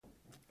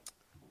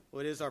Well,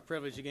 it is our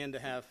privilege again to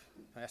have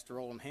Pastor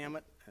Roland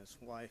Hammett, his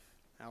wife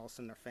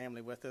Allison, their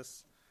family with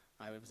us.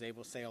 I was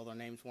able to say all their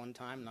names one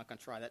time. I'm not going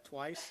to try that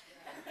twice.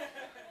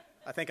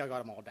 I think I got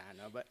them all down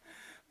though. But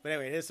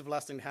anyway, it is a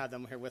blessing to have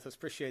them here with us.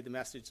 Appreciate the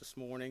message this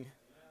morning,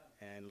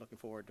 and looking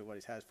forward to what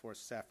he has for us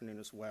this afternoon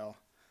as well.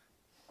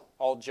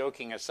 All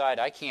joking aside,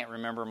 I can't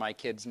remember my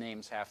kids'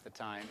 names half the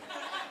time.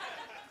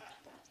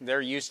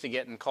 They're used to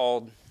getting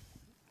called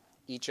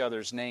each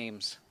other's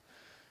names,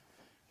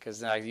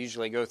 because I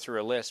usually go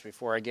through a list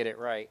before I get it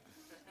right.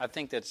 I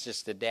think that's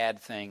just a dad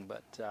thing,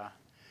 but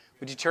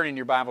would you turn in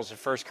your Bibles to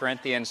 1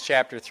 Corinthians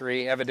chapter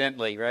 3,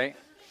 evidently, right?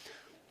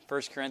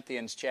 1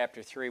 Corinthians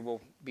chapter 3, we'll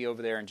be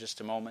over there in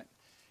just a moment,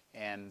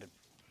 and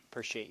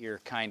appreciate your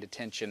kind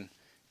attention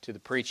to the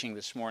preaching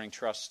this morning.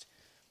 Trust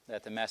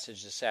that the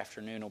message this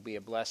afternoon will be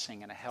a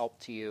blessing and a help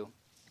to you.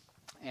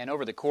 And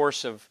over the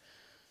course of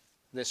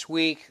this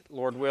week,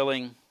 Lord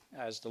willing,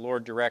 as the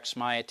Lord directs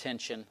my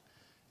attention,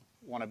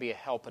 want to be a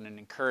help and an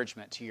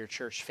encouragement to your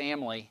church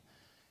family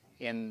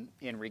in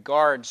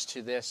regards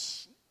to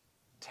this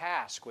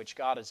task which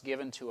God has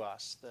given to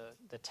us,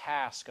 the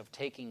task of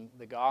taking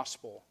the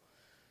gospel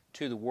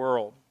to the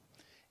world.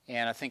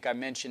 And I think I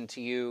mentioned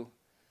to you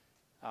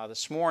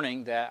this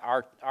morning that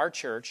our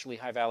church,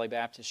 Lehigh Valley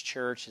Baptist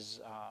Church, is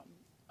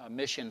a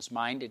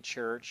missions-minded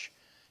church,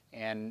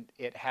 and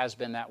it has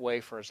been that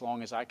way for as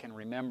long as I can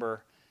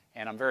remember,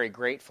 and I'm very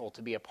grateful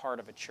to be a part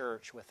of a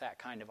church with that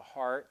kind of a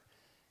heart.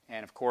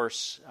 And of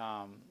course,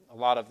 a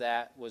lot of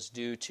that was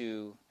due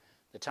to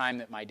the time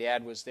that my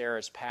dad was there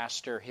as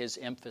pastor, his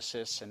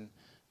emphasis, and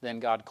then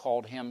God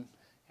called him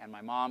and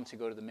my mom to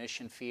go to the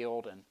mission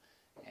field,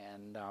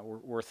 and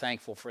we're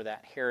thankful for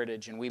that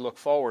heritage, and we look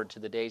forward to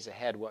the days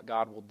ahead, what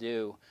God will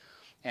do.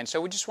 And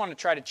so we just want to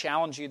try to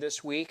challenge you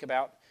this week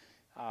about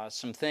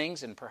some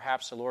things, and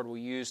perhaps the Lord will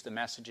use the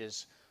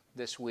messages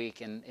this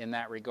week in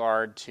that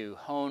regard to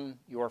hone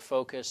your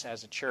focus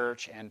as a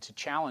church and to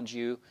challenge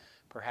you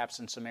perhaps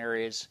in some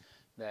areas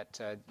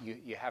that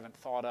you haven't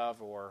thought of,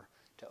 or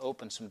to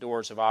open some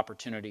doors of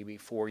opportunity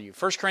before you.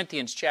 1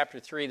 Corinthians chapter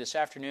 3, this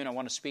afternoon I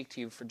want to speak to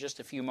you for just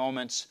a few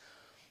moments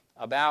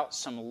about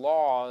some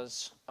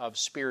laws of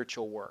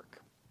spiritual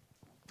work.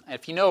 And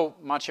if you know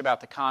much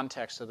about the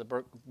context of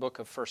the book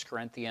of 1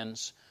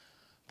 Corinthians,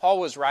 Paul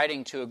was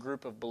writing to a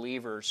group of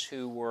believers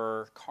who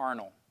were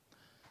carnal.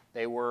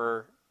 They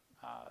were,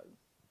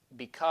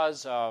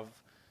 because of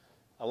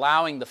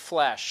allowing the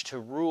flesh to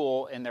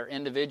rule in their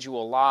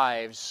individual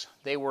lives,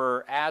 they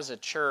were, as a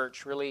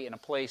church, really in a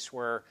place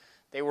where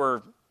they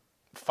were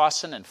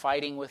fussing and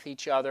fighting with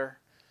each other.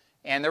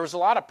 And there was a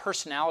lot of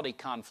personality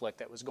conflict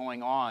that was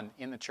going on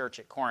in the church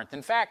at Corinth.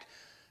 In fact,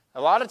 a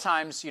lot of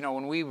times,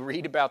 when we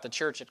read about the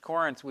church at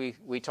Corinth,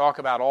 we talk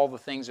about all the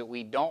things that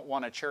we don't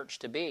want a church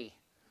to be.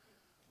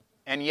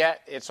 And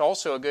yet, it's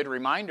also a good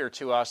reminder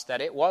to us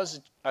that it was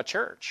a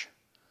church,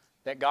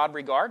 that God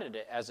regarded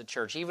it as a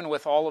church. Even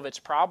with all of its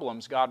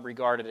problems, God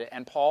regarded it,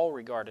 and Paul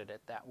regarded it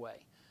that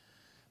way.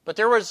 But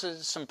there was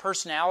some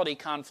personality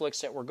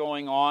conflicts that were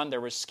going on.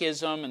 There was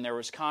schism and there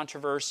was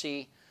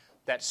controversy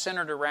that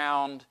centered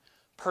around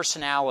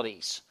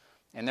personalities.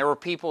 And there were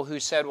people who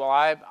said, well,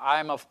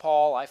 I'm of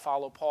Paul, I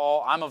follow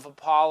Paul. I'm of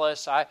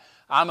Apollos,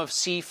 I'm of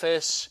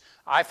Cephas,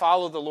 I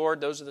follow the Lord.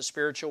 Those are the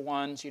spiritual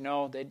ones,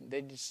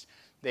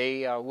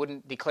 They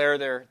wouldn't declare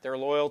their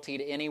loyalty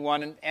to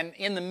anyone. And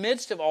in the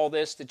midst of all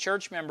this, the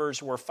church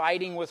members were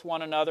fighting with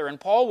one another, and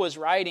Paul was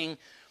writing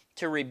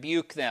to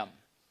rebuke them.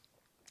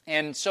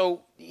 And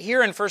so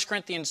here in 1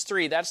 Corinthians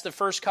 3, that's the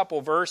first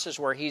couple verses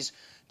where he's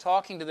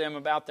talking to them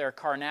about their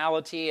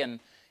carnality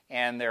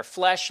and their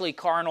fleshly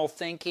carnal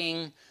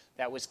thinking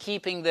that was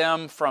keeping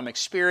them from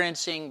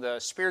experiencing the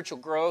spiritual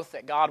growth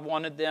that God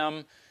wanted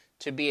them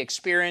to be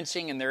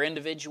experiencing in their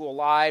individual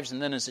lives.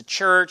 And then as a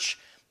church,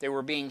 they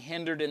were being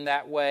hindered in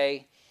that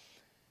way.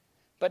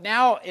 But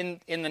now in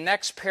the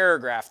next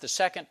paragraph, the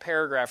second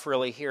paragraph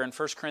really here in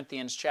 1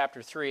 Corinthians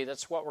chapter 3,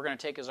 that's what we're going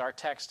to take as our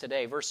text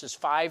today, verses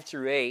 5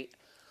 through 8.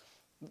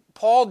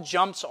 Paul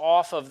jumps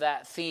off of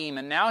that theme,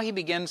 and now he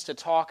begins to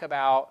talk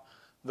about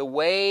the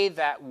way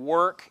that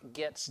work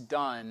gets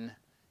done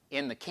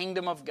in the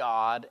kingdom of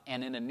God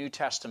and in a New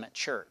Testament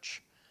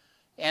church.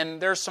 And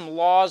there's some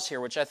laws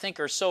here which I think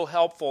are so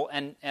helpful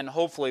and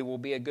hopefully will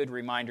be a good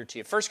reminder to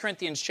you. 1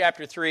 Corinthians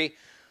chapter 3,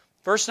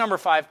 verse number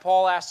 5,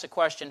 Paul asks the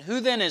question,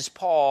 who then is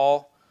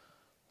Paul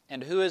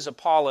and who is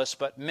Apollos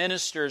but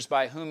ministers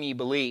by whom ye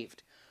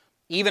believed,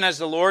 even as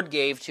the Lord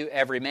gave to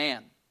every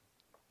man?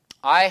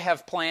 I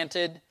have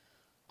planted,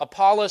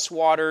 Apollos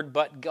watered,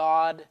 but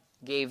God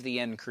gave the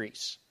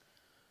increase.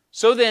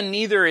 So then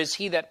neither is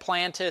he that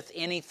planteth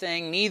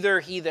anything, neither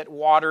he that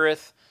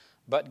watereth,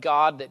 but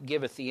God that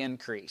giveth the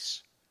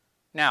increase.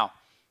 Now,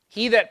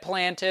 he that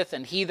planteth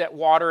and he that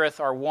watereth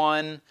are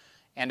one,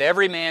 and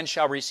every man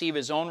shall receive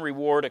his own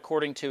reward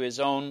according to his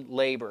own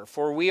labor.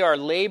 For we are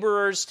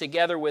laborers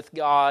together with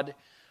God.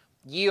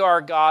 Ye are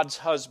God's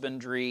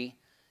husbandry.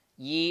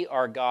 Ye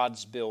are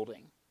God's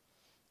building.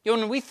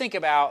 When we think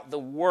about the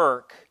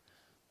work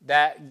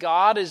that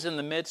God is in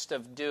the midst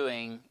of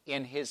doing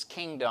in His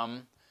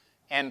kingdom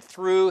and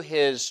through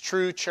His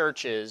true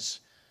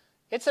churches,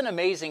 it's an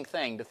amazing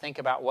thing to think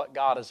about what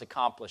God is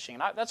accomplishing.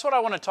 And that's what I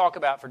want to talk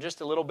about for just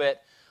a little bit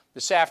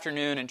this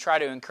afternoon and try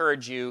to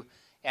encourage you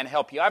and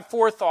help you. I have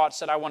 4 thoughts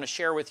that I want to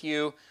share with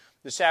you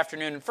this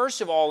afternoon. And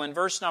first of all, in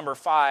verse number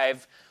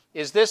 5,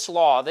 is this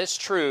law, this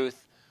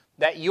truth,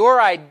 that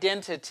your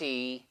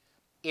identity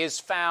is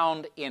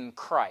found in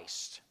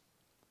Christ.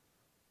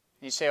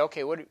 You say,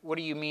 okay, what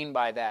do you mean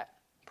by that,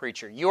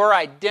 preacher? Your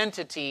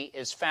identity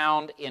is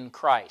found in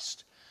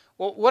Christ.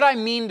 Well, what I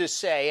mean to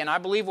say, and I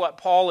believe what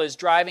Paul is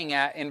driving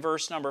at in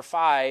verse number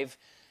 5,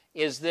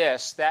 is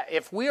this, that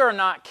if we are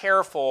not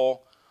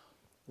careful,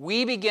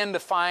 we begin to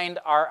find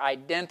our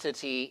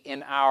identity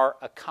in our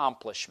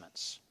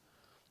accomplishments.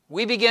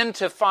 We begin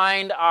to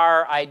find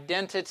our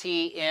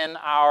identity in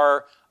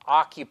our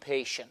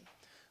occupation.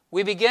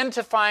 We begin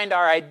to find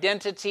our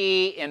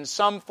identity in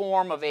some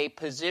form of a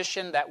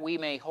position that we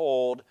may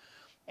hold.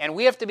 And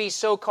we have to be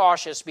so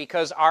cautious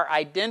because our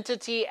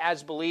identity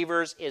as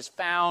believers is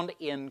found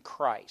in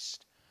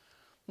Christ.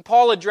 And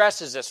Paul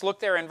addresses this. Look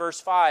there in verse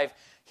 5.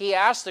 He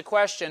asks the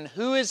question,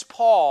 who is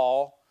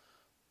Paul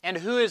and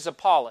who is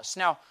Apollos?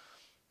 Now,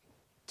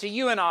 to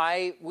you and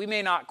I, we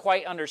may not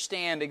quite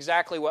understand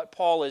exactly what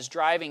Paul is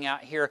driving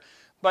at here,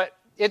 but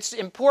it's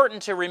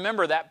important to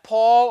remember that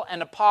Paul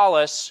and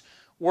Apollos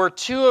were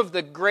 2 of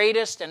the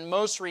greatest and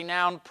most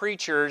renowned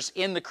preachers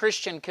in the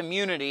Christian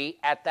community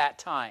at that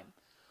time.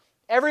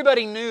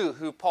 Everybody knew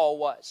who Paul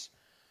was.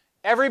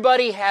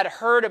 Everybody had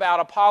heard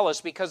about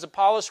Apollos because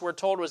Apollos, we're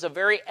told, was a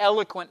very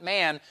eloquent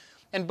man.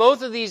 And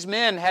both of these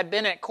men had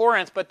been at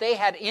Corinth, but they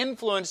had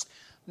influenced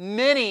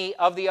many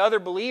of the other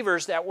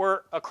believers that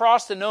were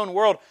across the known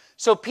world.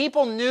 So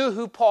people knew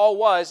who Paul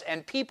was,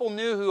 and people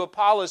knew who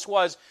Apollos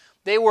was.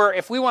 They were,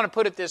 if we want to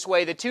put it this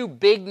way, the 2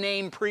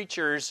 big-name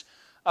preachers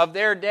of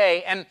their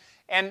day.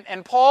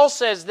 And Paul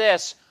says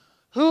this,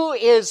 who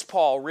is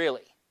Paul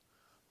really?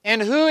 And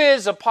who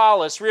is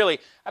Apollos really?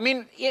 I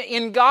mean,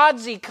 in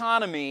God's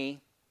economy,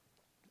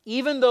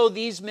 even though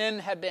these men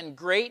had been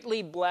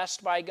greatly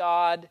blessed by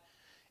God,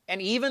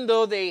 and even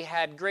though they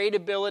had great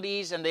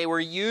abilities and they were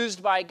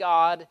used by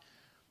God,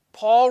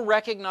 Paul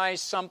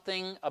recognized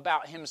something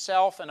about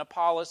himself and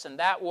Apollos, and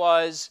that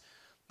was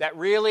that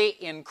really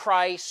in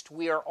Christ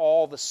we are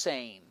all the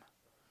same.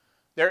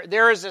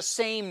 There is a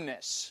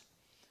sameness.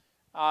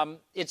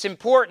 It's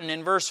important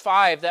in verse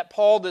 5 that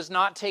Paul does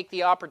not take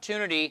the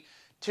opportunity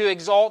to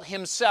exalt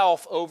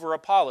himself over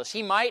Apollos.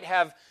 He might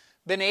have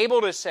been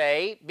able to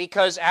say,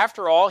 because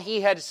after all,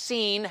 he had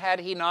seen, had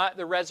he not,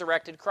 the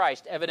resurrected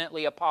Christ.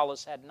 Evidently,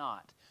 Apollos had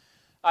not.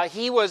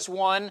 He was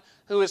one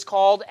who is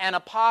called an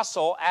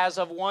apostle, as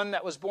of one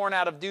that was born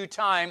out of due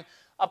time.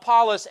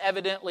 Apollos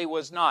evidently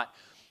was not.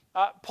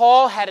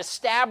 Paul had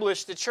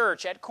established the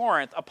church at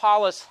Corinth.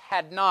 Apollos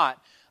had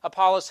not.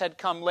 Apollos had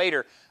come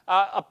later.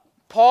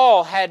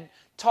 Paul had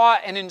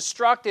taught and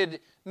instructed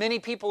many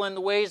people in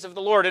the ways of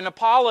the Lord. And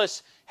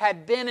Apollos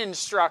had been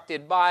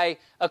instructed by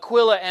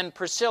Aquila and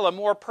Priscilla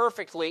more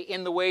perfectly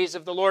in the ways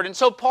of the Lord. And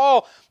so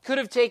Paul could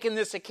have taken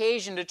this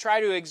occasion to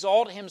try to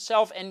exalt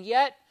himself, and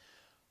yet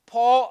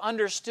Paul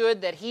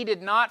understood that he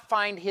did not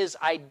find his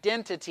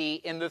identity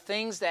in the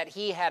things that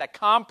he had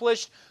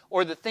accomplished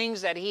or the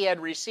things that he had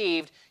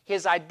received.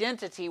 His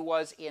identity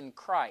was in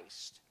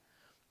Christ.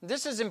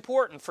 This is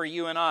important for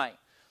you and I,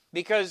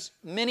 because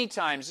many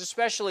times,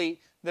 especially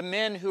the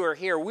men who are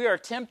here, we are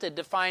tempted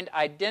to find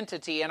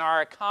identity in our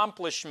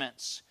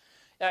accomplishments,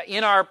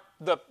 in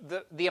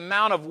the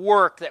amount of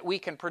work that we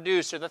can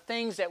produce, or the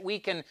things that we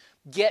can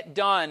get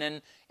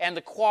done, and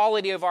the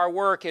quality of our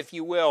work, if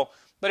you will.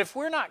 But if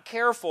we're not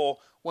careful,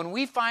 when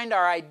we find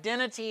our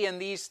identity in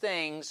these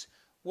things,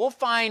 we'll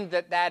find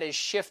that that is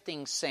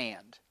shifting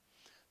sand.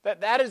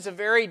 That is a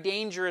very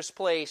dangerous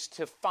place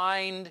to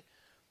find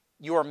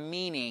your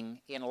meaning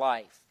in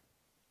life.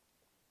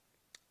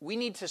 We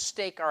need to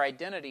stake our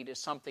identity to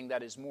something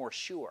that is more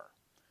sure.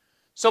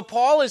 So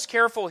Paul is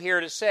careful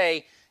here to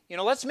say,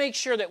 let's make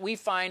sure that we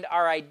find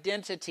our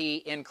identity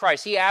in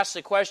Christ. He asks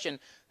the question,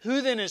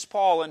 who then is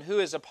Paul and who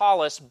is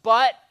Apollos,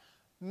 but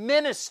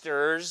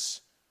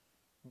ministers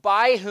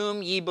by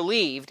whom ye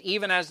believed,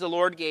 even as the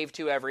Lord gave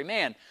to every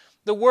man.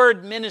 The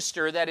word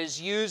minister that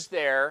is used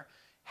there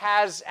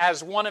has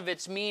as one of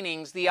its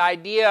meanings the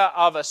idea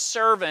of a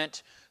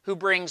servant who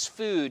brings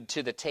food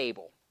to the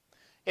table.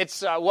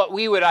 It's what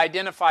we would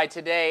identify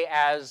today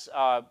as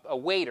a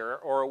waiter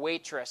or a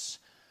waitress.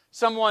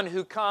 Someone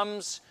who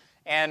comes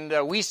and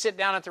we sit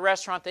down at the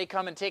restaurant, they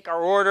come and take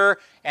our order,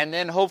 and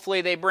then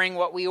hopefully they bring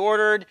what we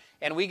ordered,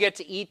 and we get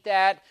to eat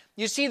that.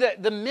 You see,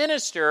 the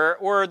minister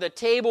or the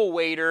table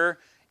waiter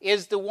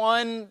is the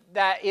one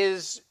that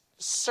is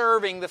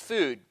serving the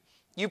food.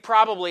 You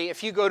probably,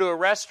 if you go to a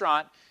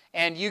restaurant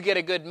and you get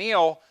a good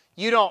meal,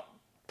 you don't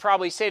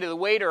probably say to the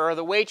waiter or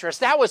the waitress,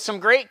 that was some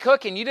great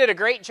cooking, you did a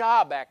great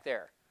job back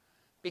there.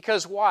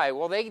 Because why?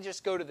 Well, they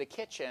just go to the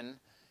kitchen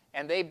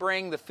and they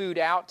bring the food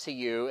out to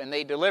you and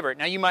they deliver it.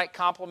 Now, you might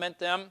compliment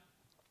them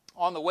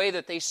on the way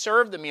that they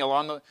serve the meal,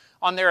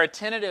 on their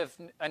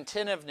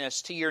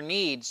attentiveness to your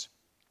needs.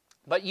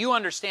 But you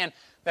understand,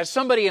 that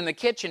somebody in the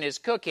kitchen is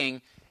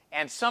cooking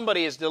and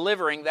somebody is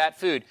delivering that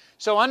food.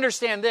 So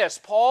understand this.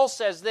 Paul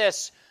says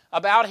this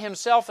about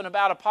himself and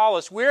about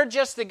Apollos. We're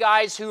just the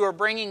guys who are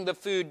bringing the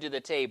food to the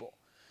table.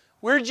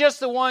 We're just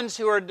the ones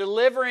who are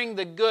delivering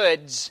the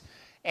goods,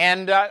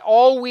 and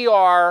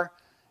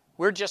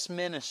we're just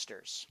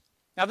ministers.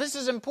 Now this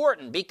is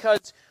important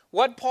because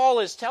what Paul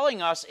is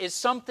telling us is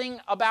something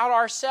about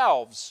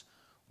ourselves.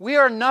 We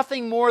are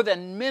nothing more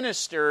than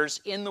ministers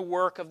in the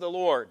work of the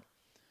Lord.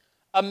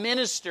 A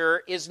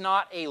minister is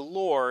not a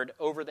lord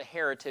over the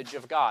heritage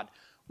of God,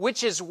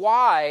 which is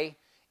why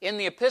in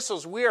the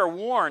epistles we are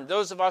warned,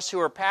 those of us who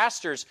are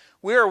pastors,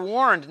 we are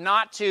warned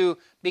not to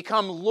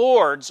become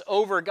lords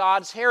over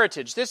God's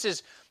heritage. This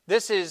is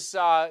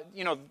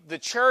the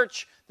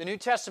church, the New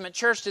Testament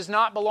church does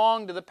not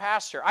belong to the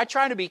pastor. I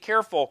try to be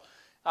careful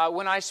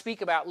when I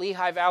speak about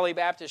Lehigh Valley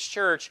Baptist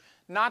Church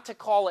not to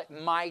call it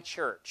my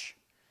church.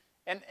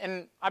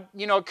 And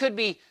it could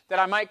be that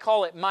I might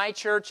call it my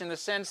church in the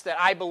sense that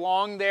I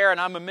belong there and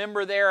I'm a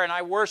member there and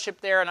I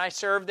worship there and I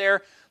serve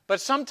there.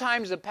 But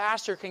sometimes the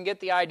pastor can get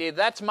the idea,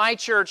 that's my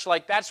church,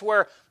 like that's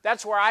where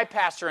I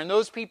pastor and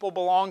those people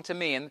belong to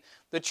me. And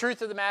the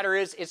truth of the matter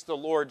is, it's the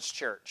Lord's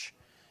church.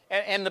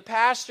 And the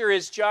pastor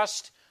is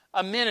just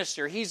a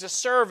minister. He's a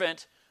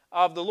servant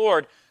of the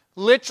Lord.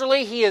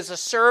 Literally, he is a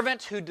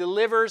servant who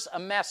delivers a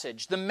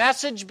message. The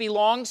message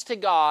belongs to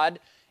God,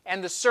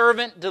 and the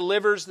servant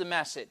delivers the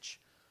message.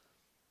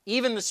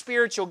 Even the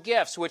spiritual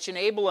gifts which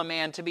enable a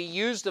man to be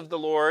used of the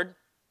Lord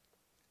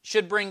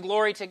should bring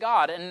glory to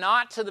God and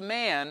not to the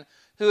man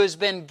who has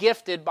been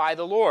gifted by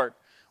the Lord.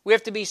 We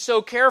have to be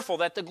so careful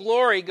that the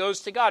glory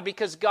goes to God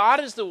because God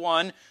is the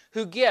one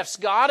who gifts.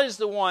 God is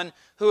the one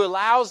who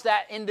allows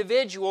that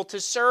individual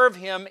to serve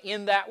Him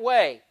in that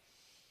way.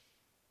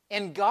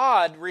 And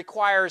God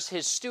requires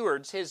His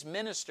stewards, His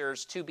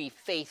ministers, to be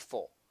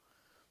faithful.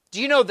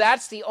 Do you know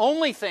that's the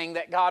only thing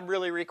that God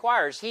really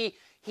requires?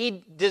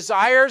 He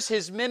desires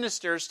His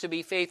ministers to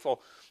be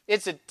faithful.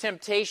 It's a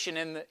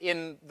temptation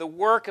in the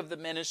work of the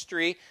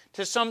ministry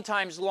to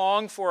sometimes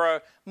long for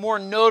a more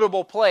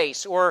notable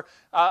place or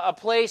a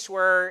place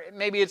where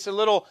maybe it's a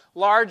little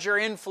larger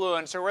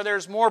influence or where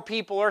there's more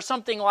people or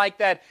something like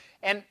that.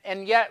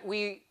 And yet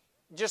we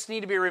just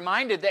need to be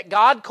reminded that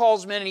God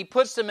calls men and He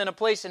puts them in a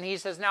place and He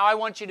says, now I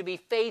want you to be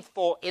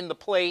faithful in the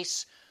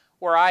place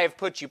where I have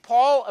put you.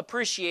 Paul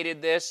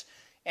appreciated this,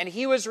 and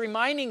he was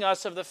reminding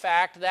us of the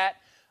fact that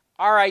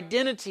our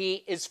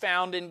identity is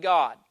found in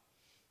God.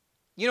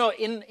 You know,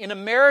 in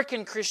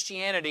American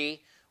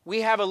Christianity,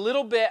 we have a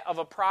little bit of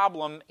a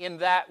problem in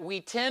that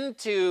we tend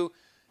to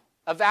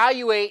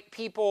evaluate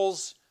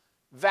people's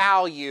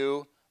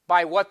value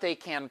by what they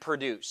can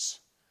produce,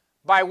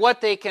 by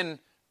what they can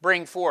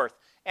bring forth.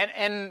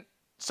 And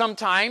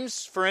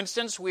sometimes, for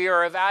instance, we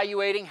are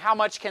evaluating how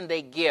much can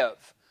they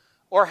give,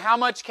 or how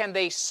much can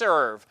they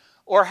serve,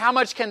 or how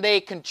much can they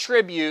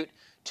contribute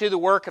to the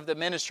work of the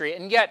ministry.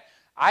 And yet,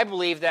 I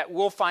believe that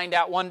we'll find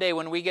out one day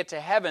when we get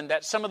to heaven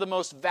that some of the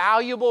most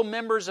valuable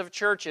members of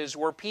churches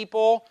were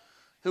people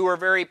who were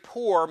very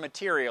poor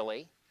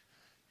materially,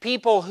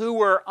 people who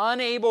were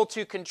unable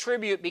to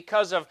contribute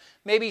because of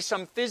maybe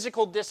some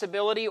physical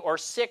disability or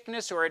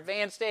sickness or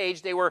advanced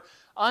age. They were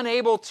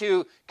unable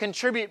to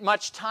contribute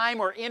much time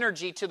or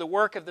energy to the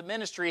work of the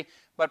ministry,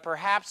 but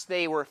perhaps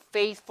they were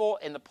faithful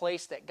in the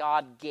place that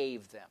God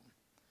gave them.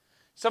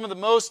 Some of the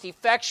most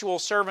effectual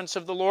servants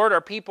of the Lord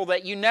are people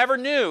that you never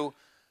knew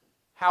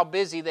how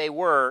busy they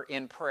were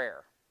in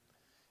prayer.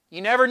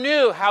 You never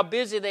knew how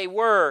busy they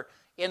were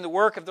in the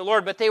work of the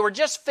Lord, but they were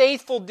just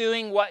faithful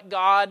doing what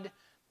God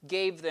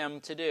gave them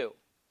to do.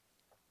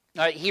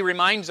 He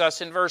reminds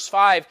us in verse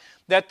 5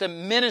 that the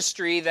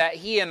ministry that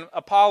he and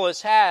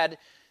Apollos had,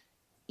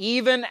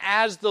 even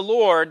as the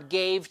Lord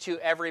gave to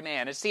every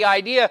man. It's the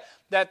idea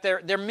that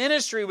their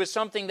ministry was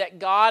something that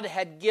God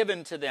had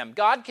given to them.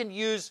 God can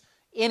use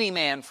any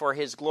man for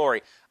His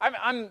glory.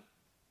 I'm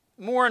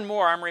more and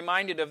more, I'm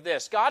reminded of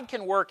this. God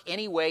can work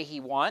any way He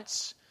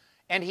wants,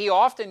 and He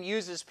often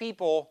uses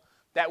people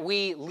that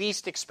we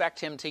least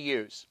expect Him to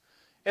use.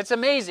 It's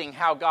amazing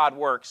how God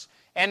works.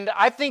 And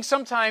I think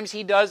sometimes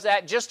He does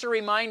that just to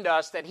remind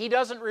us that He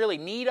doesn't really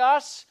need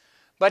us,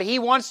 but He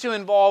wants to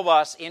involve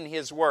us in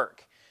His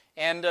work.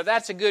 And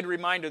that's a good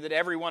reminder that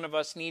every one of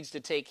us needs to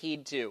take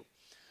heed to.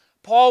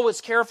 Paul was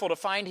careful to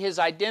find his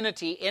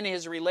identity in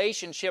his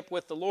relationship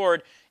with the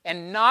Lord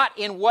and not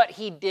in what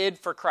he did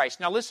for Christ.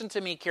 Now listen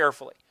to me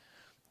carefully.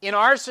 In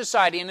our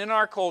society and in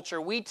our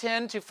culture, we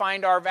tend to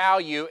find our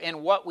value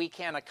in what we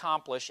can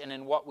accomplish and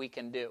in what we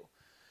can do.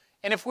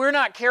 And if we're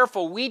not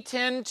careful, we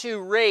tend to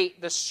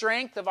rate the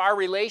strength of our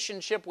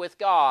relationship with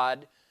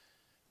God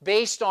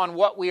based on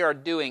what we are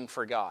doing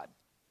for God.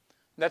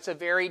 That's a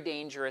very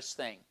dangerous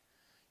thing.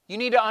 You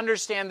need to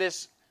understand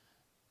this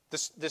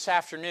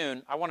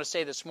afternoon. I want to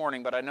say this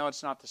morning, but I know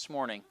it's not this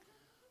morning.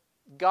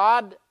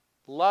 God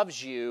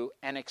loves you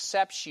and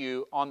accepts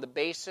you on the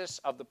basis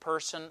of the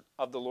person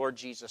of the Lord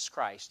Jesus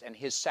Christ and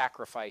His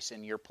sacrifice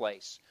in your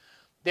place.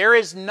 There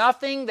is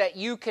nothing that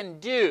you can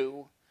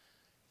do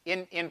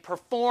in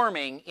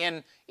performing,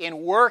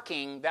 in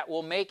working that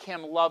will make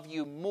Him love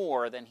you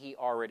more than He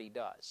already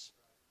does.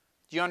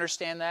 Do you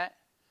understand that?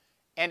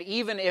 And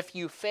even if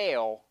you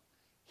fail,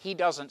 He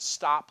doesn't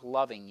stop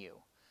loving you,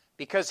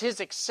 because His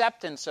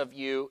acceptance of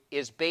you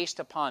is based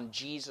upon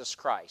Jesus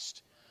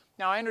Christ.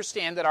 Now, I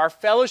understand that our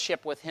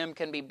fellowship with Him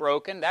can be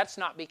broken. That's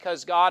not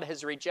because God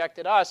has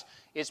rejected us.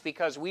 It's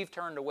because we've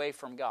turned away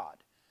from God.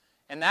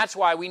 And that's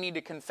why we need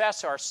to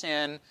confess our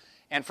sin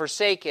and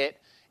forsake it,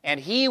 and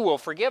He will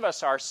forgive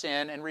us our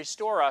sin and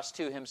restore us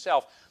to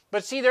Himself.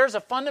 But see, there's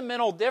a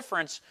fundamental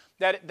difference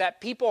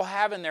that people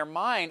have in their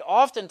mind.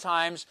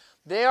 Oftentimes,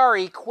 they are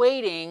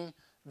equating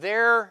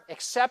their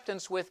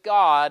acceptance with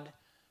God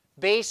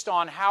based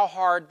on how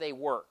hard they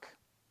work.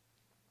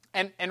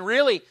 And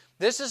really,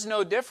 this is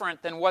no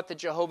different than what the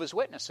Jehovah's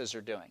Witnesses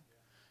are doing.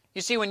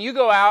 You see, when you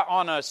go out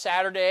on a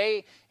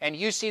Saturday and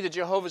you see the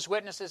Jehovah's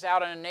Witnesses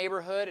out in a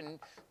neighborhood and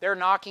they're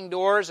knocking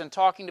doors and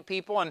talking to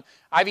people, and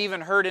I've even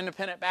heard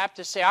independent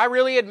Baptists say, I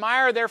really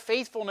admire their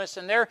faithfulness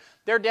and their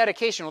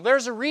dedication. Well,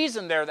 there's a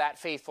reason they're that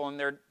faithful and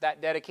they're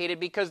that dedicated,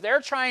 because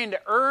they're trying to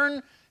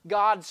earn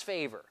God's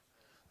favor.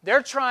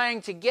 They're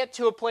trying to get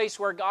to a place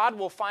where God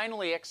will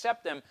finally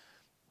accept them.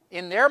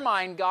 In their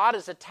mind, God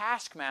is a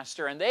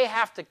taskmaster, and they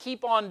have to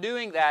keep on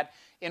doing that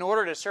in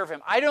order to serve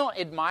Him. I don't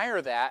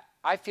admire that.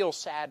 I feel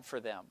sad for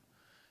them,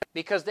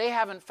 because they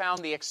haven't found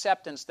the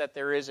acceptance that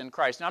there is in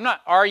Christ. Now, I'm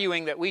not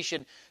arguing that we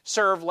should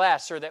serve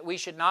less or that we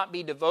should not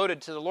be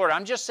devoted to the Lord.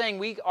 I'm just saying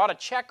we ought to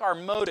check our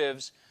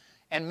motives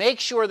and make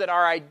sure that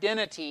our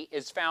identity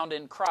is found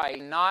in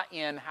Christ, not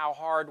in how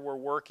hard we're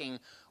working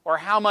or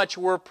how much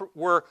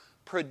we're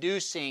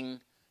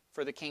producing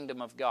for the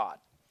kingdom of God.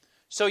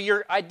 So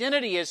your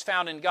identity is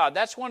found in God.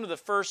 That's one of the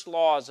first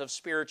laws of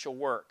spiritual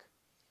work.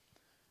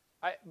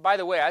 By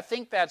the way, I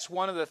think that's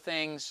one of the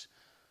things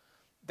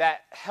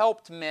that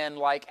helped men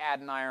like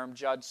Adoniram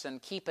Judson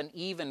keep an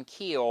even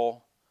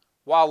keel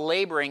while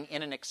laboring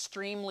in an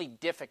extremely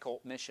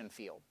difficult mission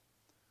field.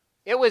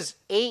 It was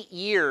 8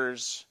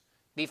 years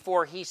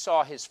before he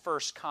saw his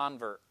first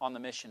convert on the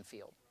mission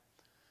field.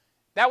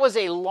 That was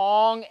a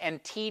long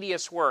and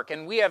tedious work,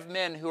 and we have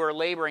men who are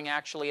laboring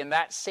actually in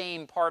that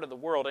same part of the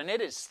world, and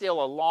it is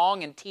still a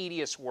long and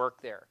tedious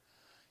work there.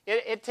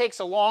 It takes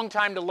a long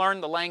time to learn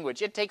the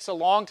language. It takes a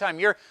long time.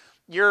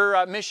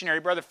 Your missionary,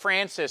 Brother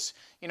Francis,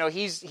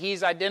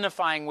 he's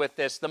identifying with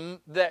this. The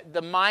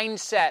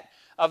mindset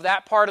of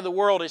that part of the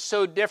world is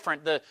so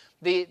different.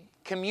 The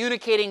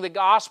communicating the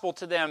gospel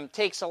to them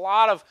takes a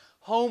lot of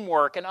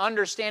homework and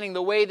understanding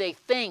the way they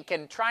think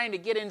and trying to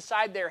get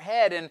inside their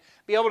head and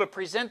be able to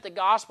present the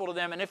gospel to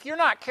them. And if you're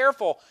not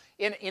careful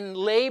in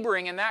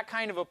laboring in that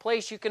kind of a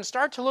place, you can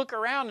start to look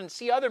around and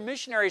see other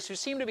missionaries who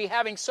seem to be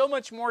having so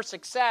much more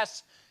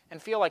success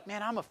and feel like,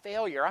 man, I'm a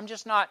failure. I'm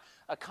just not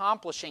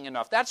accomplishing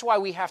enough. That's why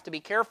we have to be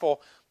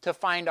careful to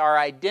find our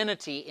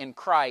identity in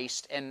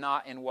Christ and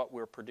not in what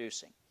we're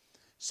producing.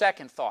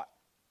 Second thought.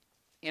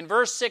 In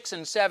verse 6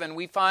 and 7,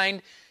 we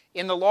find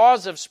in the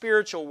laws of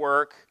spiritual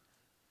work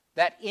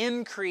that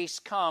increase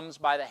comes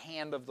by the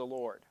hand of the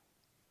Lord.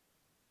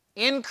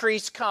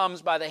 Increase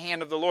comes by the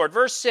hand of the Lord.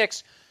 Verse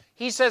 6,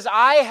 he says,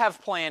 I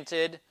have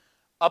planted,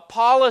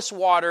 Apollos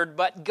watered,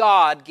 but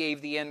God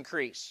gave the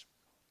increase.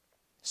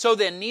 So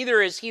then,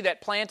 neither is he that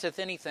planteth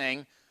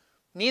anything,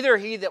 neither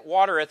he that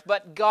watereth,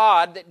 but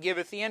God that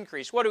giveth the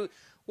increase.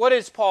 What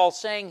is Paul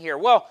saying here?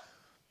 Well,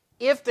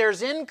 if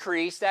there's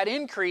increase, that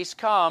increase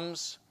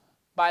comes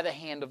by the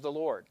hand of the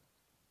Lord.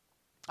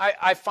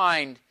 I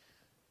find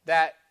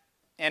that,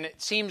 and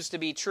it seems to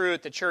be true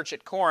at the church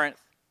at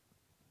Corinth,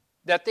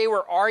 that they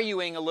were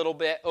arguing a little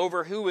bit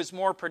over who was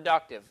more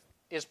productive.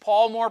 Is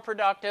Paul more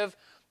productive?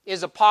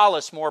 Is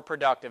Apollos more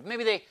productive?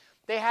 Maybe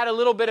they had a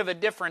little bit of a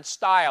different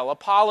style.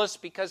 Apollos,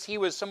 because he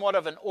was somewhat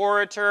of an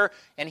orator,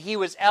 and he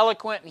was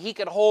eloquent, and he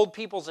could hold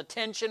people's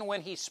attention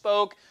when he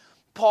spoke.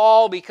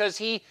 Paul, because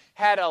he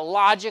had a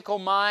logical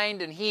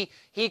mind, and he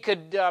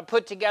could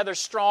put together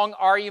strong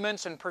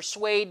arguments and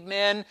persuade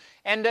men.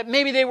 And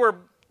maybe they were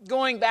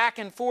going back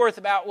and forth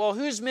about, well,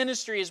 whose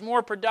ministry is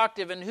more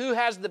productive and who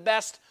has the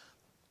best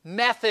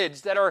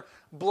methods that are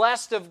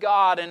blessed of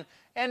God.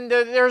 And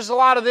there's a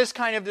lot of this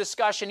kind of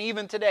discussion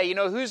even today.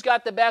 Who's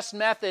got the best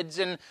methods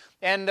and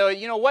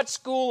what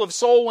school of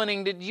soul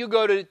winning did you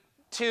go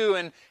to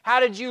and how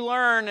did you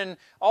learn and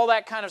all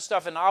that kind of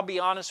stuff. And I'll be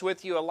honest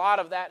with you, a lot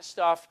of that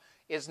stuff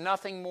is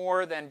nothing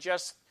more than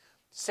just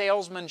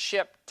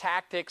salesmanship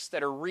tactics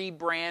that are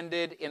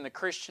rebranded in the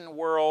Christian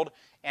world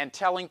and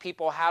telling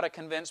people how to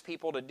convince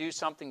people to do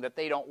something that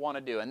they don't want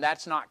to do. And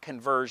that's not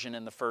conversion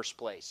in the first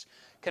place.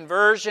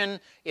 Conversion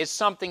is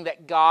something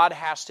that God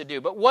has to do.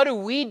 But what do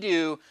we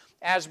do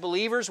as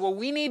believers? Well,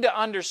 we need to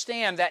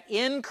understand that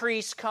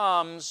increase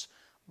comes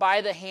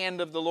by the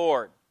hand of the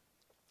Lord.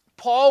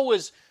 Paul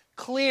was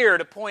clear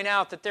to point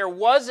out that there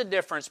was a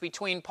difference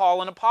between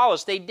Paul and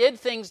Apollos. They did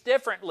things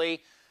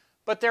differently,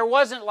 but there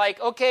wasn't like,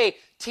 okay,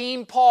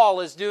 Team Paul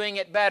is doing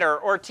it better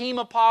or Team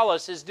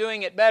Apollos is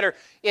doing it better.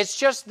 It's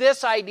just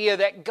this idea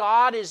that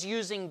God is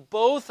using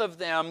both of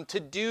them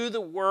to do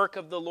the work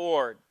of the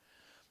Lord.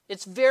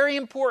 It's very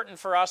important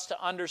for us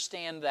to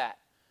understand that.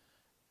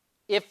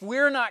 If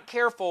we're not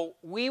careful,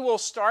 we will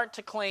start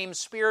to claim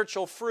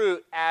spiritual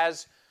fruit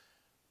as,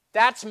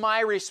 that's my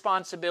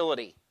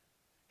responsibility.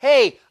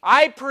 Hey,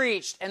 I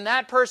preached and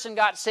that person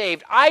got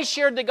saved. I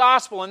shared the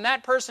gospel and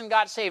that person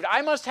got saved.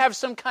 I must have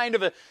some kind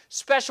of a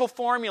special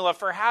formula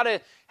for how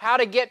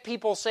to get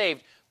people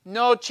saved.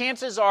 No,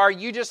 chances are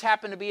you just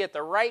happen to be at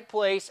the right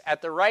place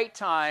at the right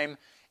time,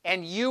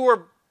 and you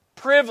were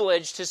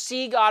privileged to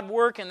see God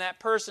work in that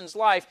person's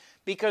life,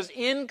 because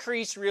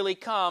increase really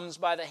comes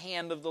by the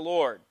hand of the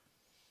Lord.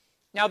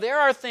 Now, there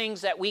are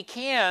things that we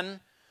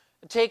can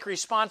take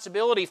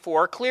responsibility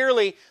for.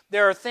 Clearly,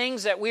 there are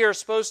things that we are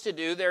supposed to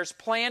do. There's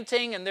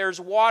planting and there's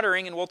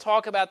watering, and we'll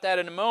talk about that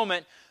in a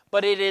moment,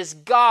 but it is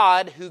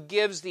God who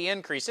gives the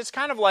increase. It's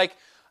kind of like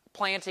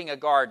planting a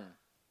garden.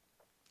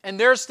 And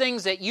there's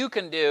things that you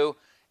can do,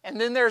 and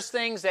then there's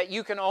things that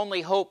you can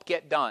only hope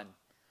get done.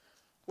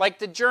 Like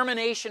the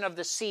germination of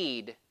the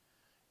seed,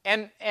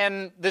 and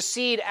the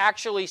seed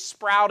actually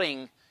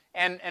sprouting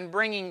and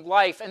bringing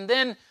life, and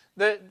then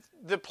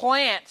the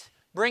plant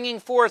bringing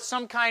forth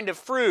some kind of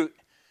fruit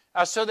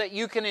so that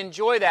you can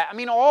enjoy that. I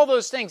mean, all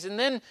those things. And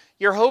then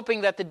you're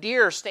hoping that the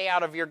deer stay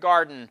out of your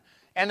garden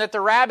and that the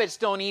rabbits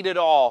don't eat it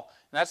all.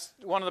 And that's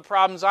one of the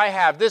problems I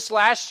have. This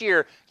last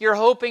year, you're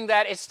hoping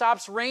that it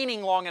stops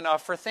raining long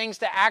enough for things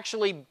to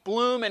actually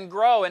bloom and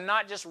grow and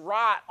not just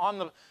rot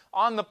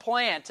on the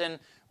plant. And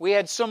we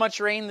had so much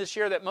rain this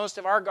year that most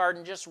of our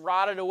garden just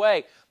rotted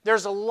away.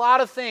 There's a lot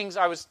of things.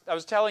 I was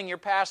telling your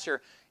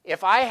pastor,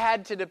 if I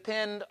had to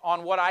depend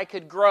on what I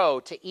could grow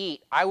to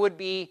eat, I would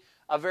be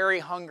a very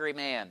hungry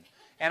man.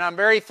 And I'm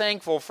very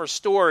thankful for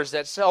stores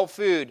that sell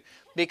food,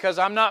 because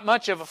I'm not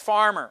much of a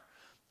farmer.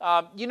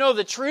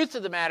 The truth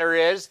of the matter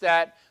is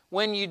that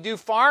when you do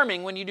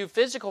farming, when you do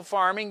physical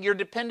farming, you're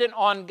dependent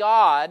on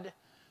God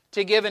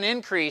to give an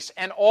increase.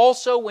 And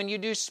also when you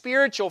do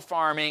spiritual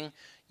farming,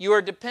 you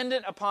are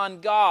dependent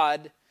upon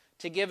God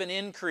to give an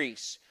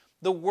increase.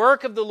 The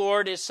work of the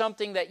Lord is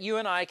something that you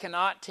and I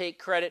cannot take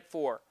credit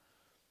for.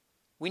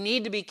 We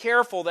need to be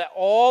careful that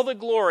all the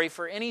glory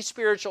for any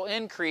spiritual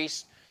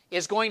increase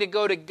is going to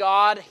go to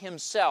God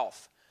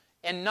Himself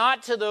and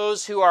not to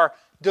those who are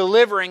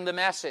delivering the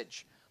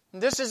message.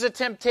 And this is a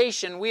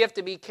temptation. We have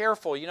to be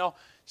careful.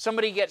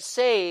 Somebody gets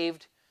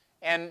saved,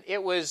 and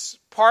it was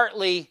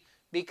partly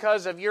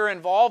because of your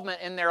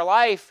involvement in their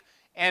life,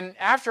 and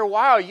after a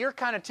while, you're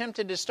kind of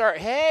tempted to start,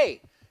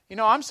 hey,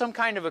 I'm some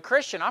kind of a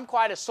Christian. I'm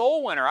quite a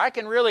soul winner. I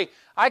can really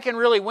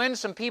win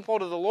some people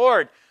to the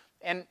Lord.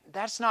 And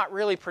that's not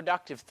really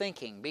productive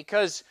thinking,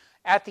 because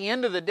at the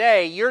end of the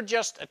day, you're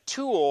just a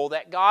tool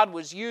that God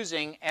was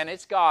using, and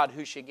it's God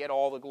who should get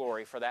all the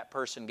glory for that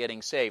person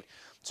getting saved.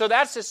 So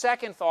that's the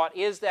second thought,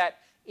 is that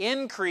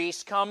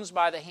increase comes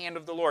by the hand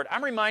of the Lord.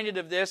 I'm reminded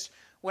of this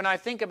when I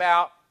think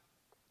about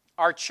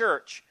our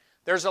church.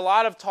 There's a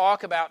lot of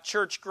talk about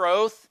church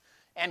growth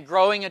and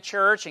growing a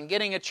church and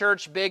getting a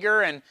church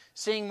bigger and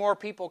seeing more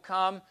people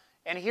come.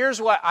 And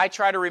here's what I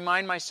try to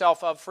remind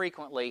myself of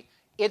frequently.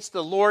 It's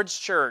the Lord's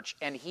church,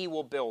 and He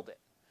will build it.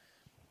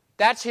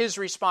 That's His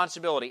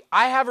responsibility.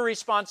 I have a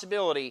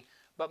responsibility,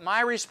 but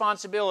my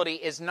responsibility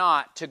is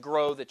not to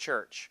grow the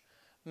church.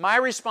 My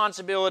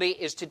responsibility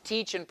is to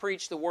teach and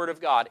preach the Word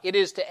of God. It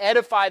is to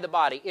edify the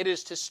body. It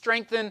is to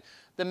strengthen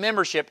the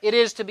membership. It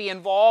is to be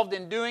involved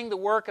in doing the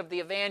work of the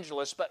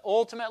evangelist. But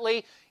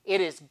ultimately,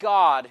 it is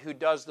God who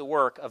does the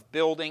work of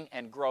building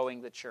and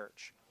growing the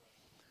church.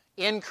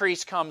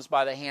 Increase comes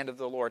by the hand of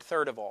the Lord.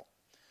 Third of all,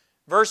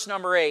 verse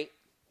number 8,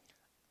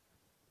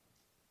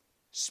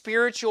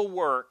 spiritual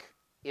work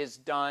is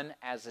done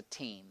as a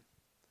team.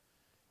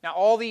 Now,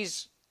 all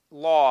these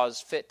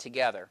laws fit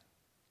together.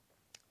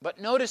 But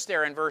notice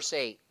there in verse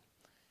 8,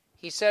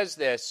 he says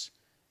this,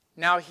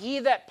 "Now he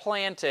that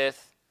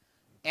planteth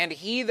and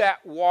he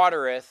that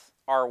watereth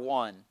are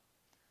one,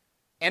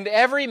 and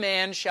every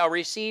man shall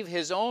receive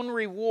his own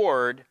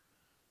reward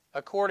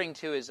according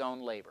to his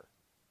own labor."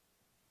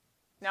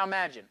 Now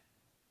imagine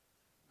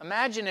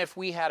if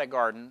we had a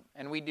garden,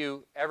 and we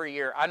do every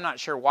year. I'm not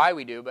sure why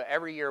we do, but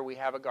every year we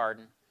have a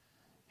garden,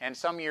 and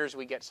some years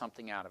we get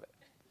something out of it.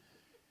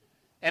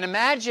 And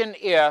imagine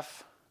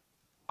if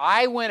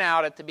I went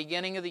out at the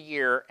beginning of the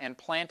year and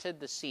planted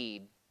the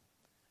seed,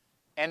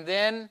 and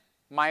then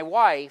my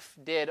wife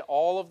did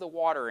all of the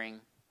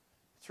watering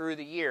through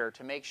the year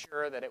to make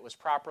sure that it was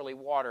properly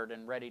watered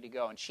and ready to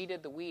go, and she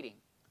did the weeding.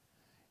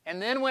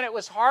 And then when it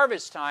was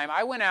harvest time,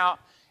 I went out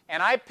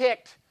and I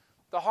picked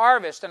the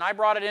harvest, and I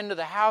brought it into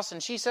the house,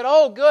 and she said,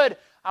 "Oh, good,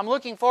 I'm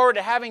looking forward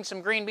to having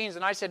some green beans."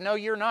 And I said, "No,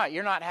 you're not.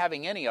 You're not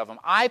having any of them.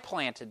 I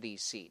planted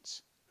these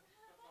seeds."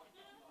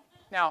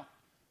 Now,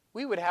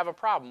 we would have a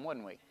problem,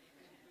 wouldn't we?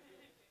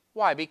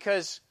 Why?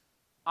 Because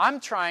I'm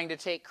trying to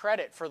take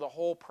credit for the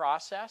whole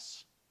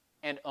process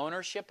and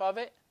ownership of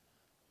it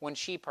when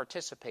she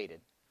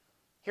participated.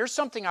 Here's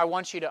something I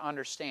want you to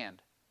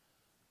understand.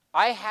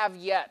 I have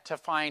yet to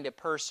find a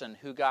person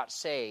who got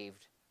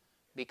saved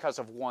because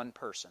of one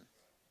person.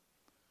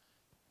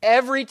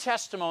 Every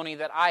testimony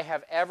that I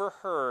have ever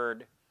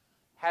heard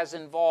has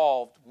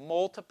involved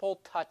multiple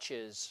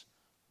touches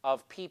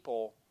of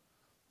people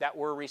that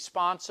were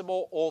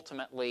responsible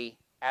ultimately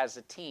as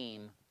a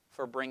team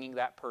for bringing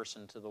that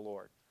person to the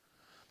Lord.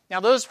 Now,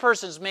 those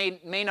persons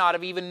may not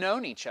have even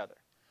known each other.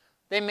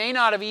 They may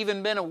not have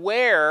even been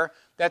aware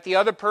that the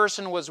other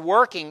person was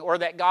working or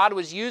that God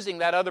was using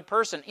that other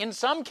person. In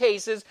some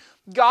cases,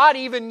 God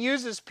even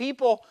uses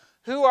people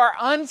who are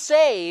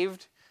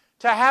unsaved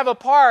to have a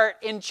part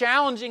in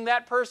challenging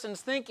that person's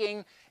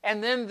thinking,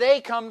 and then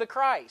they come to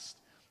Christ.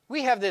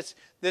 We have this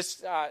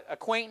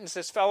acquaintance,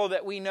 this fellow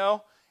that we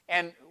know,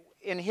 and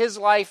in his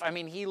life,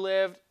 he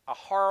lived a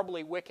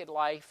horribly wicked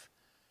life.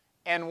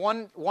 And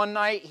one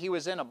night he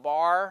was in a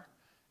bar,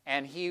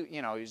 and he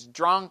was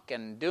drunk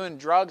and doing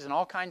drugs and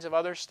all kinds of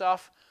other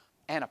stuff.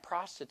 And a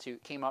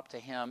prostitute came up to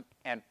him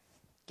and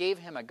gave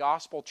him a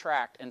gospel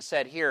tract and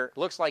said, "Here,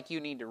 looks like you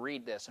need to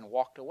read this," and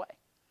walked away.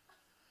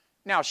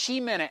 Now, she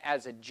meant it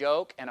as a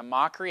joke and a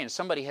mockery, and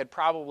somebody had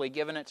probably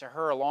given it to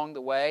her along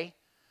the way.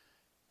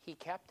 He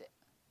kept it.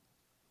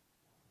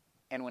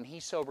 And when he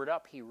sobered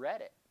up, he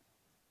read it.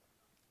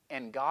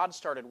 And God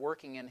started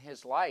working in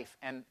his life,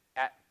 and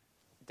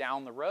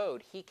down the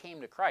road, he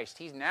came to Christ.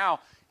 He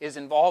now is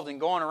involved in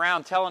going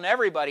around telling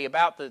everybody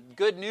about the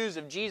good news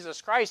of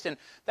Jesus Christ, and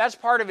that's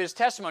part of his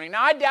testimony.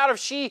 Now, I doubt if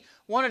she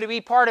wanted to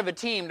be part of a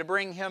team to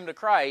bring him to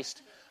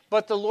Christ,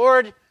 but the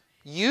Lord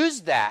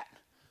used that.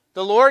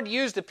 The Lord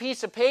used a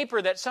piece of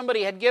paper that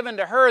somebody had given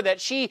to her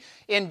that she,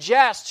 in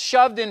jest,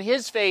 shoved in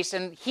his face,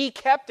 and he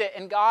kept it,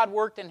 and God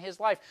worked in his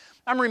life.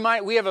 I'm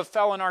reminded, we have a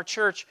fellow in our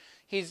church.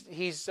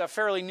 He's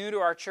fairly new to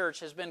our church,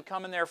 has been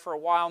coming there for a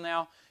while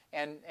now,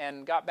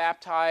 and got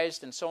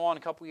baptized and so on a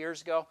couple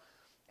years ago.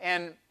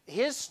 And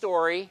his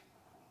story,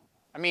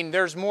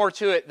 there's more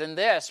to it than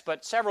this,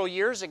 but several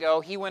years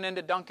ago, he went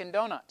into Dunkin'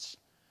 Donuts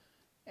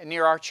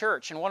near our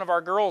church, and one of our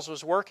girls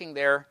was working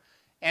there,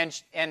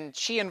 and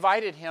she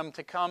invited him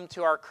to come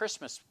to our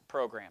Christmas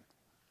program.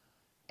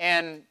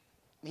 And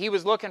he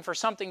was looking for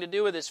something to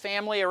do with his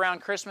family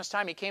around Christmas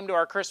time. He came to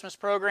our Christmas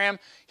program.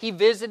 He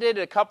visited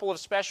a couple of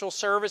special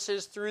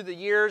services through the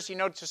years,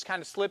 just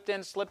kind of slipped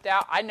in, slipped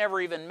out. I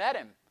never even met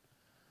him.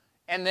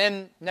 And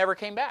then never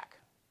came back.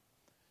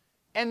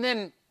 And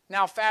then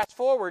now fast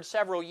forward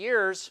several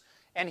years,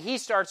 and he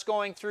starts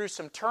going through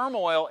some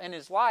turmoil in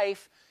his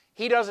life.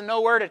 He doesn't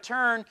know where to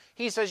turn.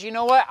 He says, "You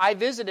know what? I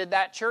visited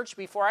that church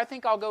before. I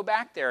think I'll go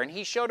back there." And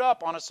he showed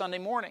up on a Sunday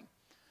morning.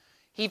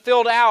 He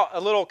filled out a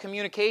little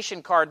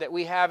communication card that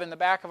we have in the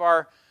back of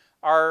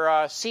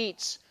our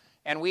seats,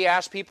 and we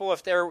asked people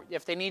if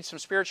they need some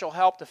spiritual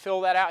help to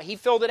fill that out. He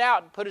filled it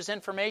out and put his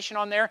information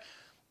on there,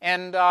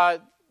 and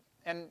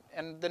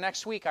the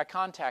next week I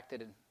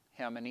contacted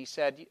him, and he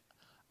said,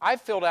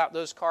 "I've filled out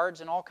those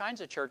cards in all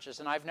kinds of churches,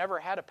 and I've never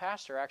had a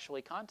pastor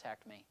actually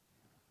contact me."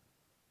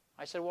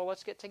 I said, "Well,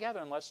 let's get together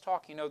and let's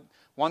talk."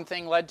 One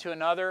thing led to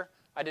another.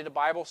 I did a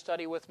Bible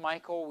study with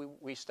Michael.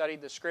 We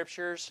studied the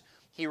Scriptures.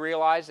 He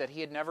realized that he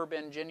had never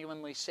been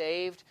genuinely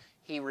saved.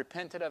 He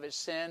repented of his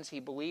sins.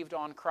 He believed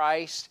on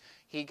Christ.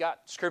 He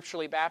got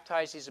scripturally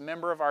baptized. He's a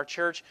member of our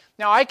church.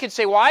 Now, I could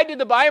say, "Well, I did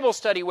the Bible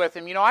study with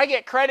him. I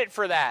get credit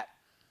for that."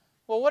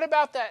 Well, what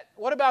about that?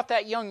 What about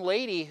that young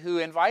lady who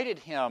invited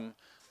him?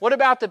 What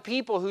about the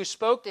people who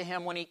spoke to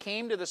him when he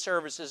came to the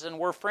services and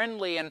were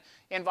friendly and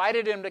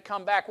invited him to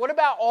come back? What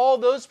about all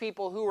those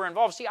people who were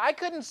involved? See, I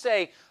couldn't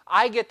say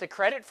I get the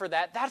credit for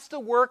that. That's the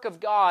work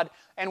of God.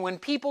 And when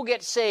people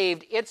get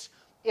saved, it's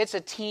a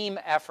team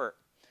effort.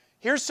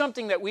 Here's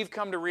something that we've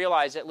come to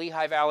realize at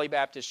Lehigh Valley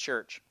Baptist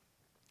Church.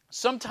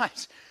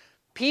 Sometimes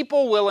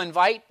people will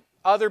invite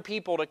other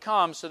people to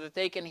come so that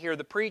they can hear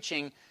the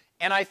preaching.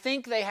 And I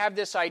think they have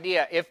this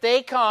idea, if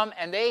they come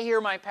and they hear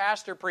my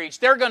pastor preach,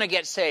 they're going to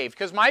get saved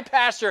because my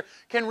pastor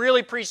can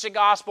really preach the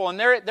gospel, and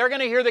they're going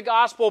to hear the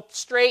gospel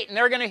straight, and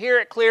they're going to hear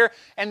it clear,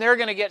 and they're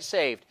going to get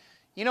saved.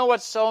 You know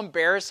what's so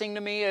embarrassing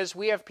to me is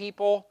we have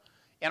people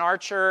in our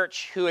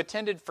church who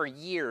attended for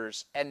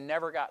years and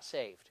never got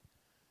saved.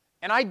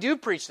 And I do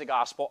preach the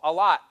gospel a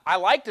lot. I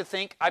like to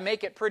think I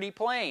make it pretty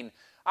plain.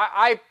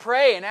 I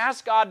pray and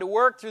ask God to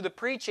work through the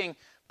preaching.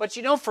 But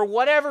for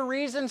whatever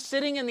reason,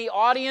 sitting in the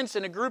audience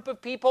in a group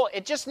of people,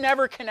 it just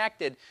never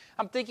connected.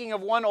 I'm thinking of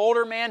one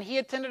older man. He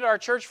attended our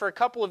church for a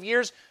couple of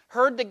years,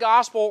 heard the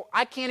gospel.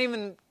 I can't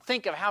even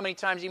think of how many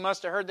times he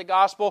must have heard the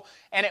gospel.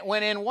 And it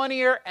went in one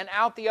ear and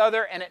out the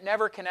other, and it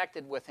never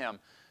connected with him.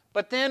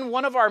 But then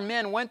one of our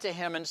men went to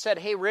him and said,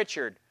 "Hey,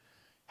 Richard,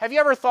 have you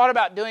ever thought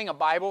about doing a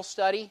Bible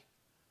study?"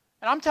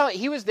 And I'm telling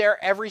you, he was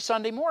there every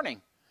Sunday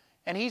morning.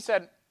 And he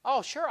said,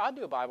 "Oh, sure, I'll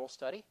do a Bible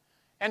study."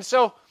 And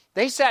so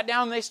they sat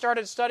down and they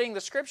started studying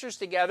the Scriptures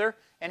together,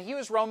 and he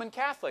was Roman